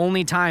Right. the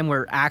only time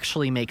where it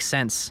actually makes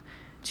sense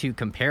to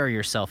compare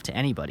yourself to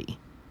anybody.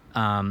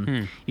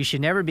 You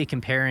should never be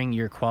comparing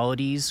your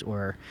qualities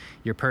or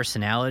your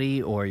personality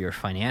or your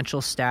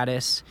financial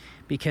status,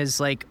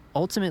 because like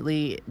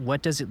ultimately,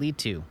 what does it lead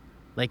to?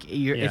 Like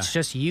it's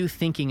just you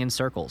thinking in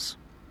circles.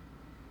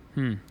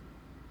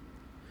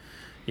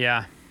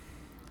 Yeah.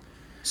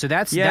 So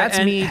that's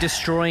me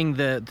destroying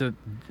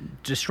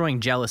destroying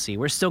jealousy.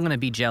 We're still going to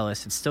be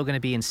jealous. It's still going to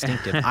be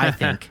instinctive, I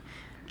think,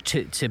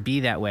 to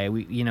be that way.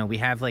 We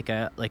have like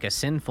a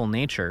sinful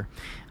nature,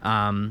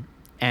 and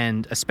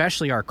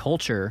especially our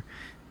culture,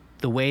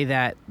 the way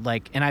that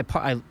and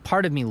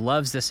part of me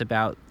loves this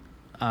about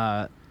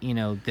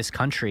this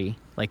country,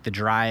 like the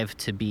drive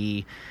to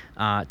be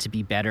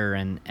better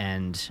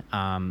and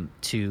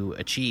to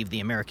achieve the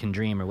American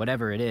dream or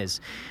whatever it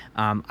is.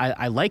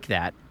 I like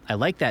that. I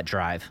like that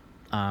drive.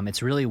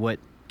 It's really what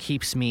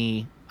keeps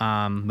me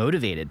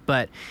motivated.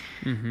 But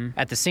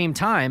at the same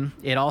time,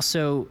 it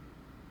also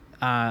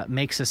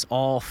makes us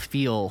all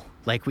feel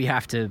like we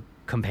have to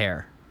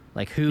compare.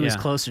 Like who is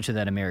closer to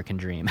that American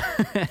dream,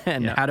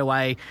 and how do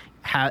I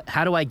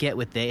get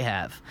what they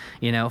have?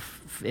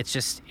 It's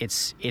just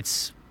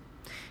it's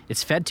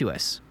fed to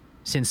us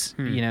since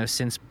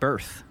since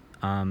birth.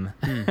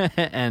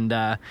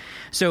 And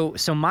so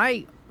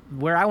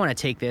where I want to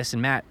take this,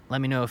 and Matt, let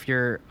me know if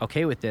you're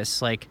okay with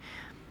this. Like,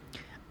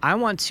 I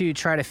want to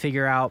try to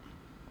figure out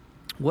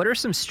what are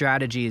some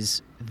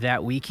strategies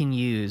that we can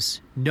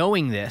use,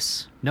 knowing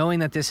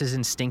that this is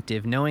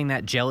instinctive, knowing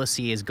that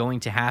jealousy is going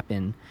to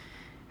happen.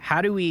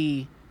 How do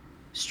we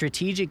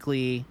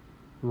strategically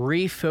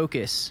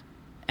refocus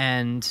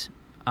and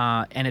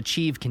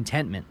achieve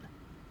contentment?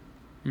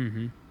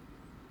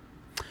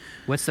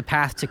 What's the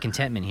path to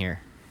contentment here?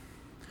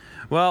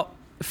 Well,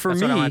 for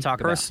That's what I me wanna talk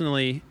about.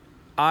 personally,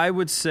 I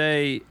would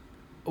say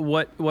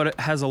what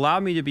has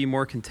allowed me to be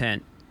more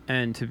content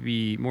and to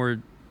be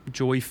more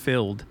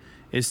joy-filled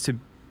is to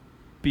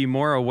be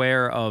more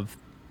aware of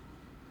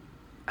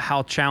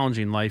how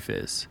challenging life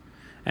is,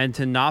 and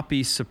to not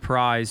be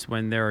surprised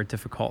when there are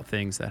difficult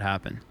things that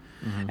happen.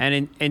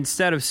 And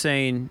instead of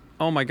saying,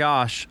 oh my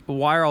gosh,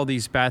 why are all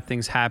these bad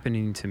things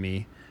happening to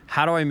me?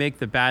 How do I make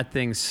the bad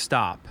things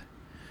stop?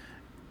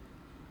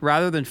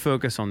 Rather than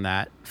focus on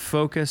that,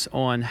 focus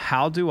on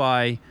how do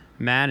I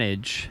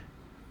manage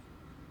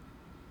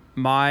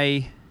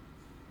my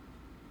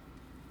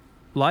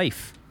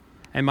life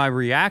and my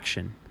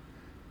reaction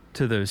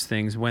to those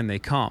things when they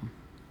come,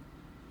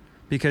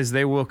 because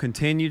they will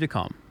continue to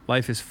come.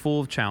 Life is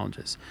full of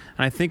challenges.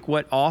 And I think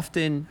what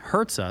often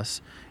hurts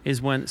us is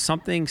when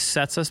something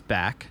sets us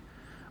back,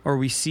 or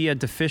we see a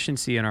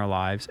deficiency in our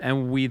lives,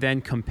 and we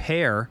then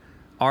compare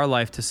our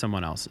life to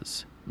someone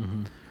else's.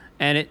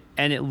 And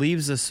it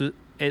leaves us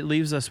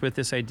with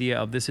this idea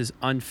of this is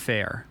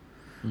unfair.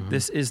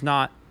 This is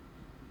not,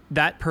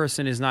 that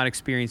person is not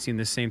experiencing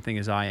the same thing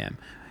as I am.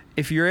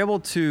 If you're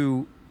able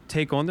to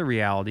take on the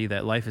reality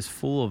that life is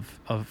full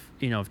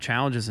of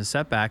challenges and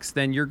setbacks,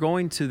 then you're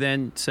going to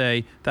then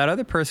say that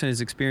other person is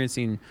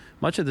experiencing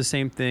much of the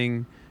same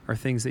thing or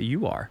things that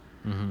you are.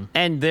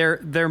 And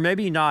they're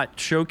maybe not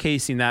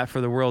showcasing that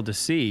for the world to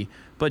see,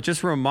 but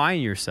just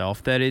remind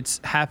yourself that it's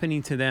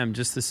happening to them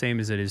just the same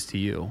as it is to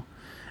you.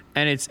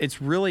 And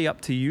it's really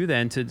up to you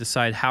then to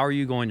decide how are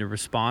you going to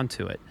respond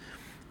to it.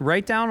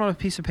 Write down on a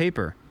piece of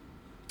paper,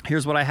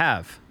 here's what I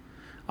have.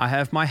 I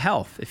have my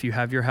health. If you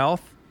have your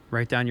health,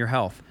 write down your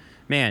health.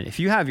 Man, if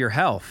you have your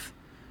health,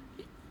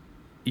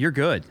 you're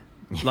good.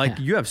 Like,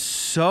 you have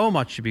so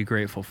much to be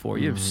grateful for.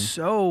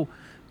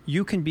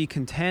 You can be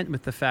content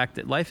with the fact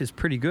that life is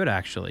pretty good,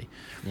 actually.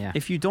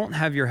 If you don't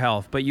have your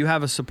health, but you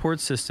have a support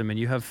system, and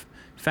you have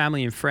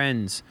family and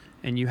friends,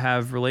 and you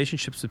have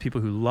relationships with people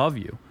who love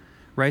you,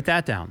 write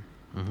that down.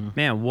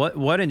 Man,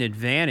 what an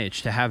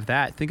advantage to have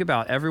that. Think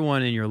about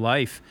everyone in your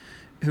life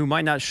who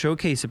might not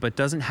showcase it, but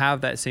doesn't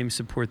have that same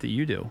support that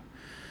you do.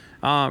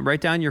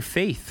 Write down your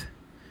faith.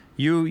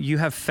 You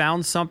have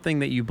found something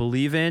that you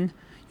believe in.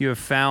 You have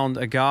found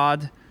a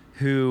God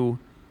who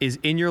is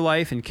in your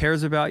life and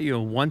cares about you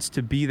and wants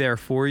to be there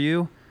for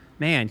you.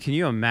 Man, can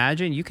you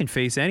imagine? You can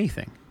face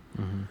anything.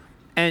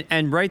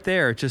 And right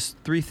there, just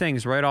three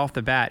things right off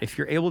the bat. If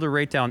you're able to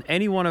write down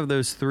any one of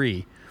those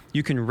three,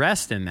 you can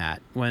rest in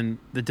that when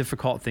the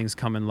difficult things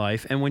come in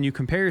life. And when you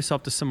compare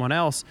yourself to someone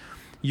else,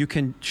 you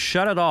can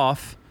shut it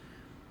off.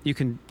 You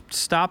can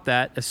stop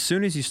that as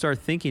soon as you start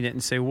thinking it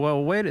and say,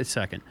 well, wait a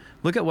second.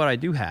 Look at what I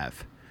do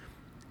have.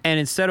 And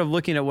instead of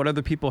looking at what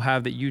other people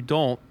have that you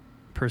don't,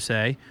 per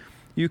se,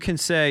 you can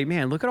say,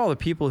 man, look at all the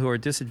people who are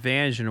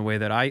disadvantaged in a way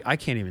that I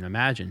can't even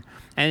imagine.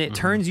 And it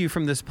turns you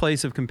from this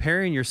place of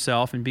comparing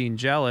yourself and being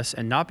jealous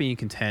and not being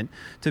content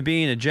to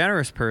being a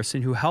generous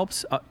person who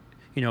helps,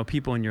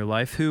 people in your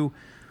life who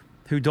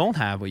don't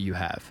have what you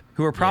have,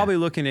 who are probably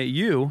looking at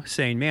you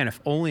saying, man, if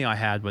only I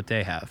had what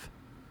they have.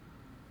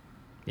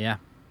 Yeah.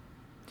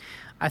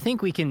 I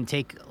think we can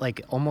take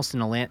like almost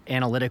an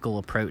analytical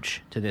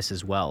approach to this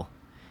as well,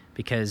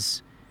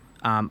 because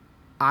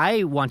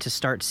I want to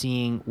start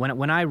seeing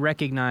when I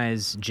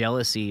recognize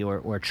jealousy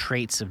or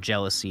traits of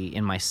jealousy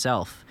in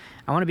myself,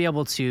 I want to be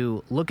able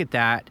to look at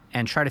that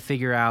and try to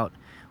figure out,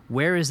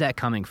 where is that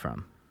coming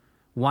from?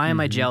 Why am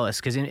I jealous?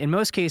 Because in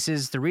most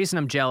cases, the reason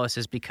I'm jealous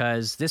is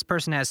because this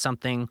person has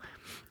something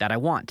that I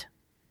want.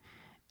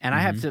 And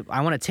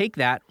I want to take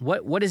that.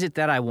 What is it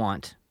that I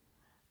want?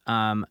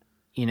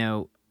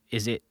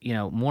 Is it,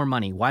 more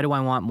money? Why do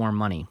I want more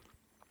money?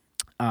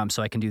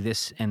 So I can do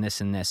this and this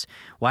and this.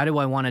 Why do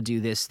I want to do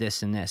this,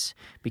 this, and this?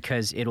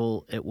 Because it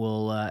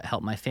will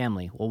help my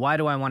family. Well, why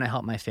do I want to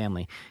help my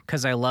family?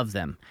 Because I love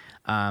them.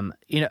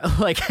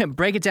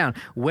 Break it down.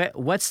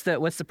 What's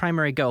the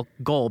primary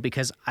goal?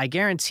 Because I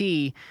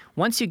guarantee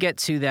once you get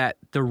to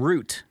the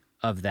root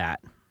of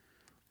that,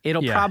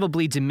 it'll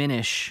probably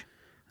diminish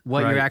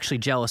what you're actually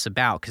jealous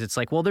about. Because it's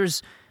like, well,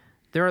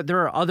 there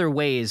are other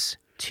ways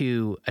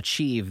to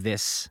achieve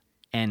this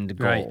end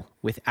goal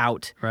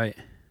without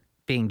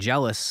being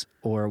jealous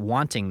or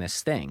wanting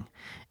this thing.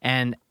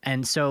 And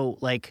so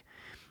like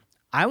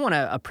I want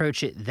to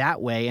approach it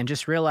that way and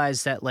just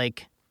realize that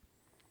like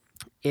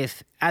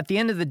if at the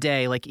end of the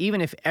day, like even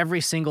if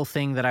every single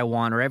thing that I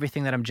want or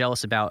everything that I'm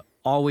jealous about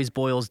always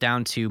boils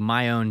down to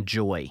my own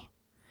joy,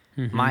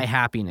 my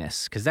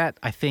happiness, because that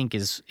I think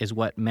is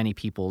what many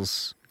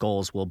people's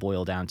goals will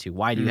boil down to.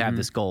 Why do you have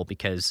this goal?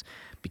 Because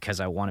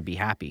I want to be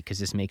happy, because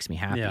this makes me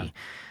happy. Yeah.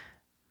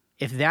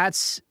 If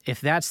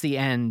that's the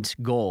end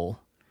goal,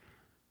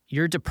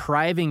 you're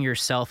depriving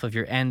yourself of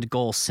your end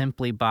goal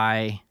simply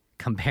by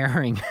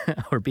comparing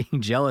or being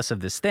jealous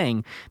of this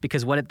thing,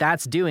 because what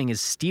that's doing is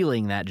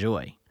stealing that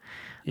joy.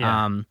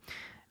 Yeah.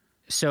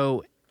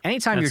 So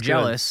anytime you're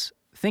jealous,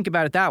 think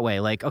about it that way.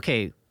 Like,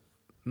 okay,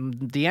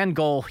 the end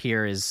goal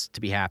here is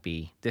to be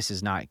happy. This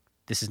is not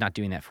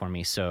doing that for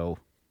me. So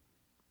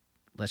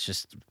let's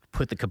just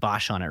put the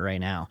kibosh on it right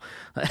now.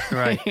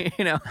 Right.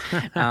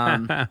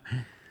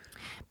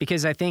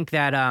 Because I think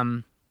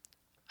that,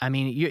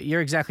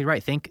 you're exactly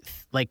right.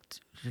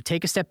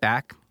 Take a step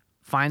back,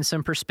 find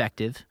some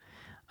perspective.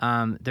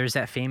 There's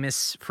that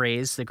famous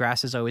phrase, the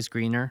grass is always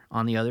greener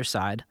on the other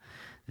side.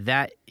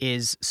 That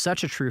is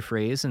such a true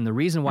phrase, and the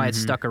reason why it's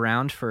stuck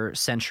around for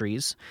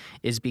centuries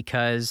is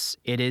because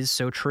it is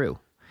so true.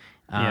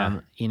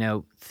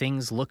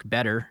 Things look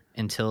better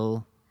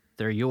until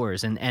they're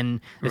yours. And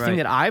the thing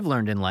that I've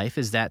learned in life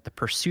is that the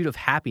pursuit of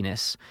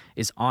happiness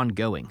is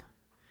ongoing.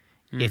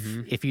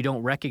 If you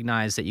don't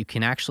recognize that you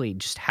can actually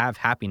just have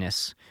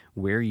happiness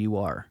where you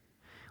are.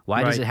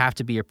 Why does it have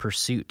to be a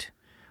pursuit?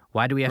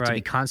 Why do we have to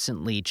be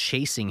constantly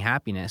chasing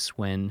happiness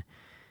when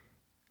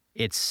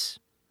it's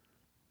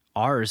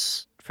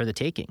ours for the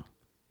taking?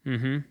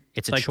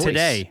 It's a like choice.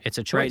 Today. It's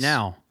a choice. Right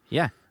now.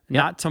 Yeah.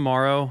 Not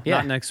tomorrow,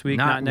 not next week,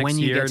 not next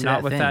year,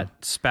 not with that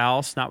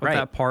spouse, not with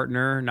that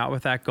partner, not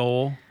with that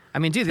goal. I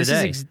mean, dude,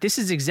 this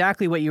is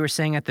exactly what you were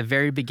saying at the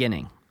very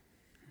beginning.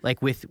 Like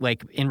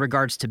in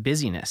regards to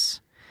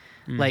busyness.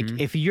 Like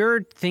if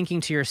you're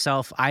thinking to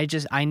yourself, I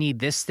need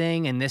this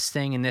thing and this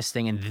thing and this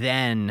thing, and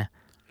then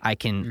I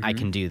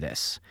can do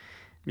this.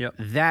 Yep.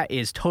 That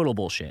is total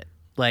bullshit.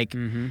 Like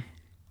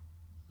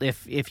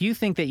if you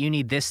think that you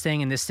need this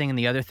thing and this thing and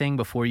the other thing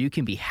before you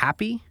can be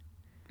happy,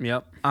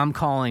 I'm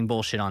calling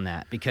bullshit on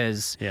that,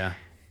 because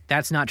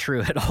that's not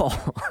true at all.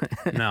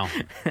 No.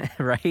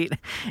 Right?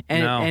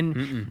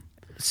 And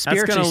that's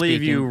going to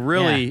leave you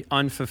really yeah.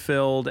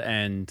 unfulfilled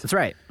and That's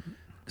right.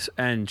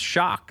 And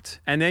shocked.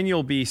 And then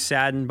you'll be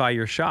saddened by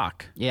your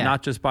shock,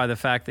 not just by the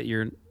fact that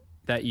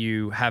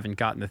you haven't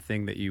gotten the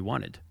thing that you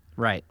wanted.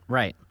 Right,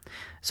 right.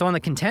 So on the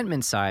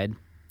contentment side,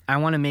 I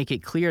want to make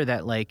it clear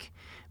that like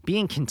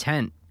being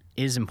content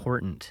is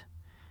important.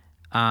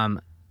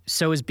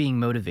 So is being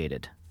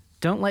motivated.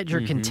 Don't let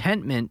your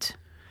contentment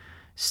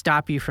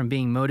stop you from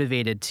being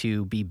motivated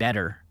to be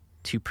better,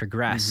 to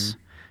progress,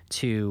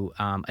 to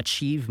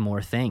achieve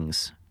more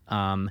things.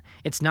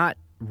 It's not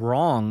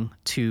wrong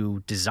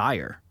to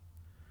desire.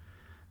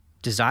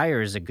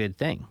 Desire is a good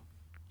thing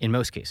in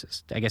most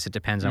cases. I guess it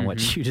depends on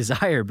what you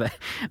desire, but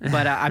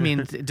I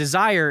mean,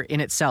 desire in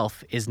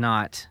itself is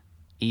not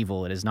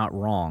evil. It is not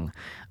wrong.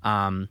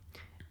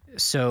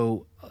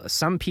 So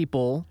some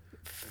people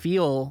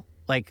feel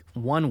like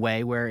one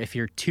way where if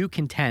you're too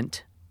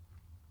content,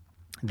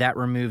 that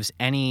removes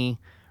any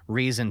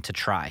reason to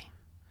try.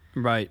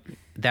 Right.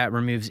 That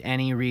removes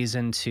any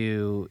reason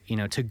to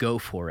go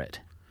for it.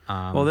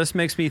 Well, this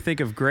makes me think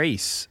of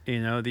grace,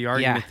 the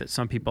argument that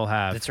some people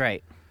have. That's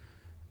right.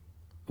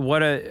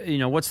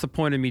 What's the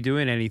point of me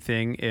doing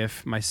anything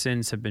if my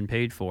sins have been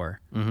paid for?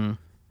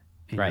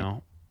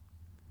 Right.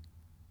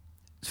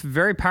 it's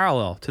very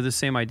parallel to the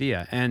same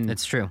idea. And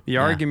It's true. The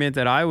argument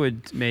that I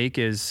would make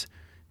is,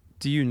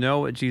 do you know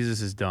what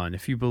Jesus has done?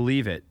 If you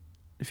believe it,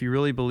 if you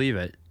really believe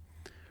it,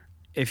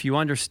 if you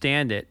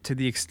understand it to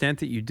the extent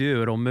that you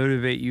do, it'll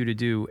motivate you to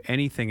do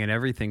anything and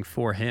everything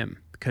for him,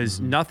 because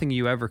nothing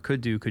you ever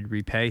could do could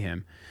repay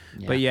him.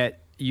 Yeah. But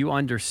yet you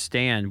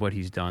understand what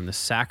he's done, the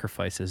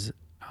sacrifices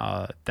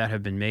that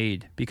have been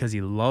made because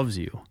he loves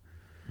you.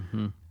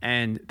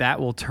 And that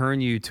will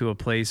turn you to a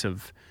place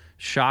of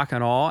shock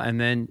and awe. And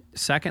then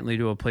secondly,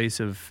 to a place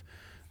of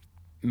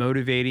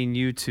motivating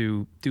you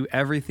to do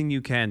everything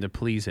you can to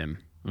please him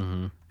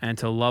and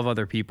to love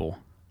other people.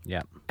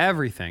 Yeah.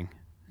 Everything.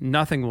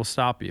 Nothing will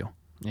stop you.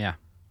 Yeah.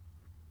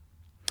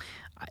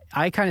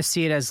 I kind of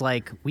see it as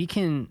like we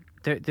can,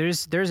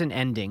 there's an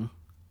ending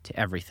to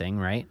everything,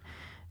 right?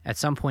 At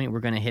some point, we're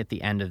going to hit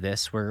the end of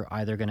this. We're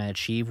either going to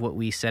achieve what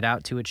we set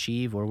out to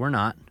achieve or we're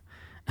not.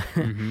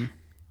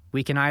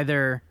 We can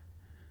either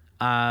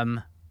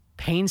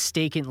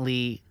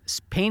painstakingly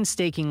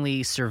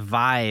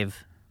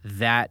survive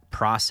that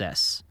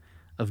process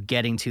of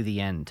getting to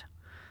the end,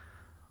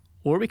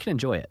 or we can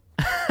enjoy it.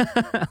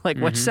 Like,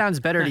 what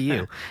sounds better to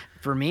you?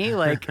 For me,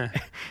 like,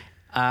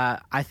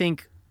 I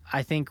think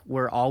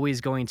we're always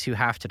going to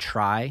have to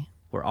try.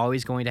 We're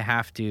always going to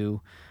have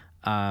to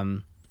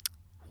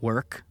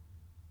work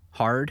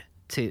hard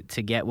to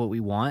get what we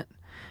want.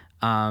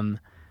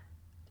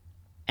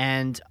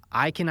 And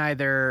I can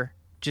either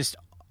just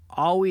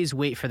always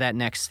wait for that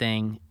next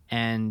thing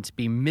and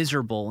be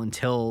miserable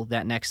until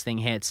that next thing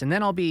hits, and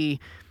then I'll be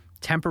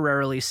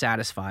temporarily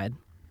satisfied,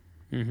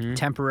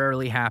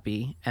 temporarily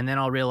happy, and then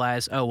I'll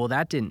realize, oh, well,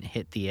 that didn't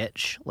hit the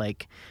itch.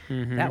 Like,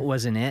 that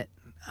wasn't it.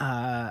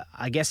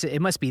 I guess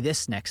it must be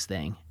this next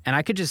thing. And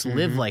I could just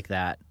live like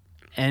that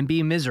and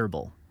be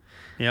miserable.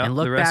 Yeah, and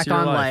look the rest back of your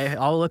on life. life.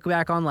 I'll look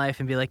back on life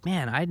and be like,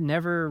 man, I'd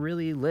never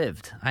really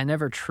lived. I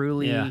never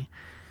truly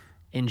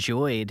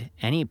enjoyed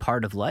any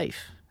part of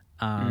life.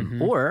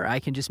 Or I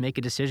can just make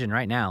a decision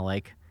right now,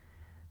 like,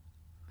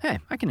 hey,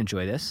 I can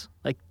enjoy this.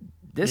 Like,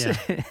 this is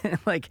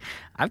like,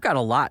 I've got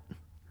a lot.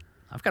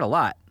 A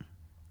lot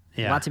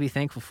to be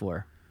thankful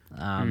for.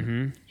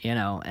 You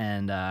know,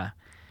 and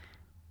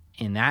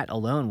in that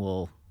alone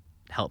will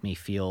help me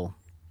feel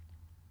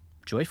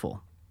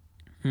joyful.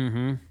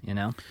 You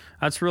know,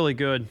 that's really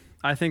good.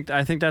 I think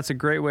that's a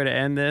great way to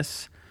end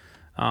this.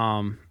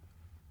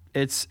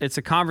 It's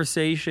a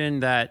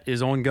conversation that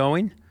is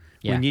ongoing.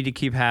 Yeah. We need to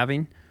keep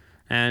having,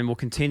 and we'll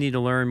continue to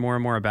learn more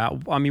and more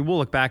about. I mean, we'll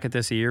look back at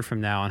this a year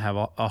from now and have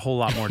a whole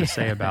lot more to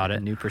say about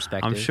it. New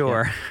perspective. I'm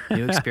sure. Yeah.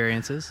 New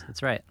experiences.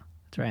 That's right.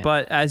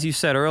 But as you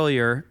said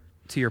earlier,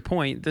 to your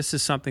point, this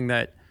is something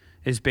that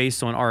is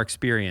based on our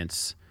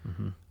experience,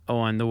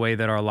 on the way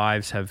that our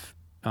lives have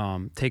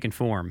taken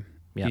form.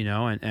 Yep. You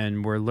know,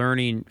 and we're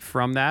learning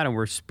from that, and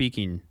we're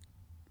speaking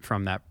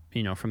from that,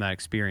 you know, from that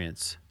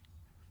experience.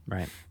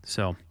 Right.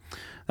 So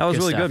that was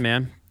Good really stuff. good,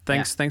 man.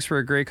 Thanks for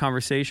a great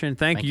conversation.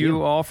 Thank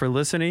you all for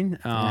listening.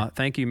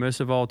 Thank you most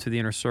of all to the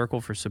Inner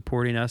Circle for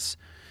supporting us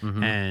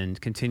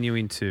and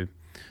continuing to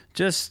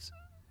just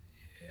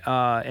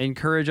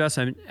encourage us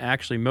and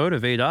actually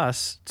motivate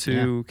us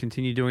to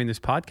continue doing this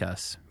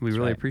podcast. We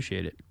really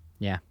appreciate it.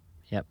 Yeah.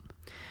 Yep.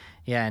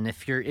 Yeah, and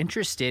if you're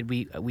interested,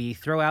 we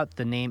throw out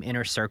the name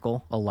Inner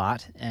Circle a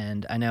lot,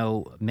 and I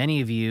know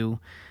many of you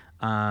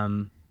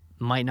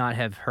might not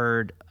have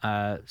heard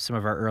some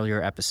of our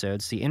earlier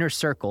episodes. The Inner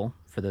Circle,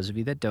 for those of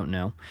you that don't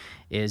know,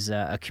 is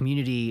a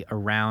community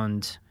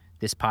around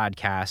this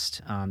podcast.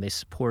 They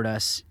support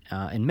us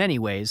in many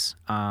ways,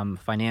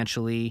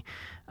 financially.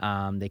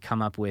 They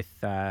come up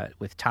with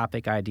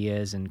topic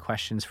ideas and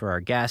questions for our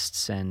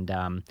guests, and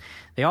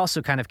they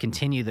also kind of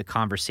continue the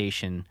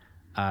conversation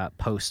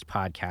post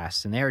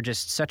podcast. And they are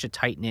just such a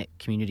tight knit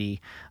community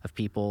of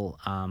people,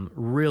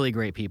 really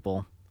great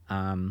people.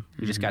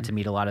 We just got to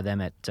meet a lot of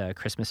them at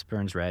Christmas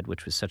Burns Red,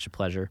 which was such a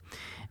pleasure.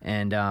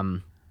 And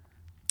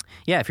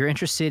if you're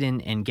interested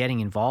in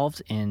getting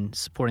involved in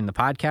supporting the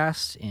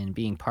podcast and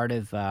being part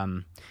of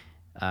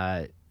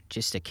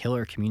just a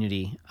killer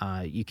community,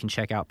 you can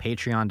check out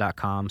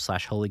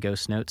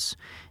patreon.com/HolyGhostNotes.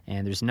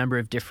 And there's a number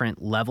of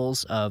different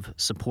levels of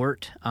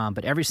support,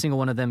 but every single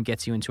one of them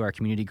gets you into our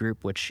community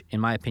group, which in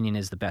my opinion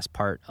is the best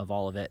part of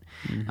all of it.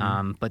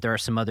 But there are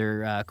some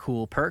other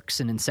cool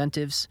perks and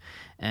incentives,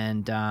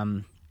 and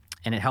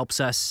it helps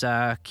us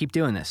keep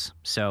doing this.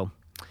 So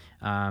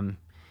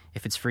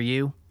if it's for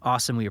you,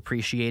 awesome, we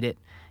appreciate it.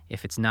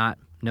 If it's not,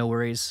 no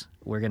worries.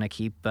 We're going to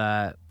keep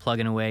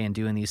plugging away and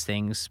doing these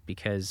things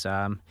because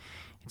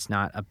it's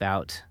not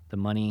about the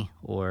money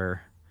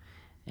or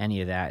any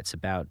of that. It's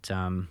about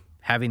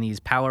having these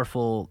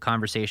powerful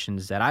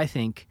conversations that I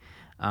think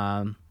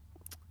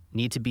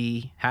need to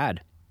be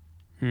had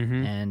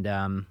and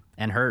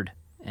heard,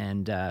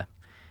 and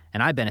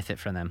I benefit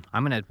from them.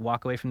 I'm going to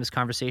walk away from this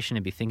conversation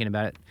and be thinking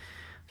about it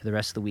for the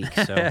rest of the week.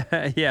 So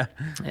yeah,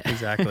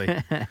 exactly.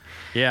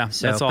 Yeah,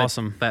 that's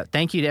awesome. But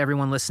thank you to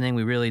everyone listening.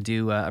 We really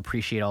do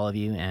appreciate all of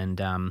you. And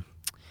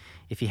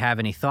if you have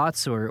any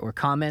thoughts or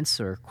comments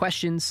or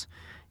questions,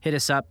 hit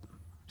us up.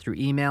 through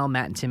email,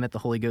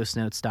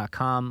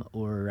 mattandtim@theholyghostnotes.com,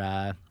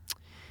 or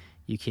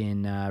you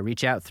can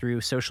reach out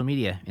through social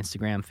media,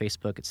 Instagram,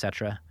 Facebook,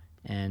 etc.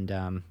 And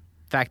in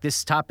fact,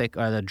 this topic,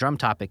 or the drum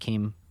topic,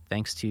 came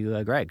thanks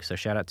to Greg. So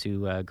shout out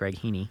to Greg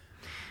Heaney.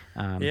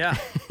 Yeah.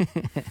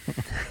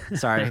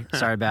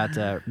 Sorry about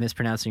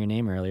mispronouncing your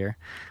name earlier.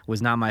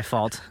 Was not my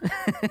fault.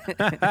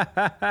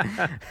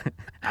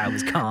 I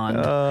was conned.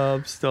 Oh,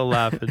 I'm still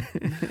laughing.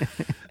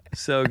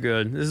 So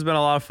good. This has been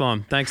a lot of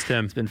fun. Thanks,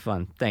 Tim. It's been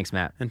fun. Thanks,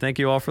 Matt. And thank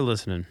you all for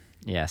listening.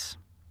 Yes.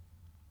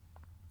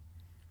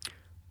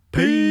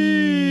 Peace.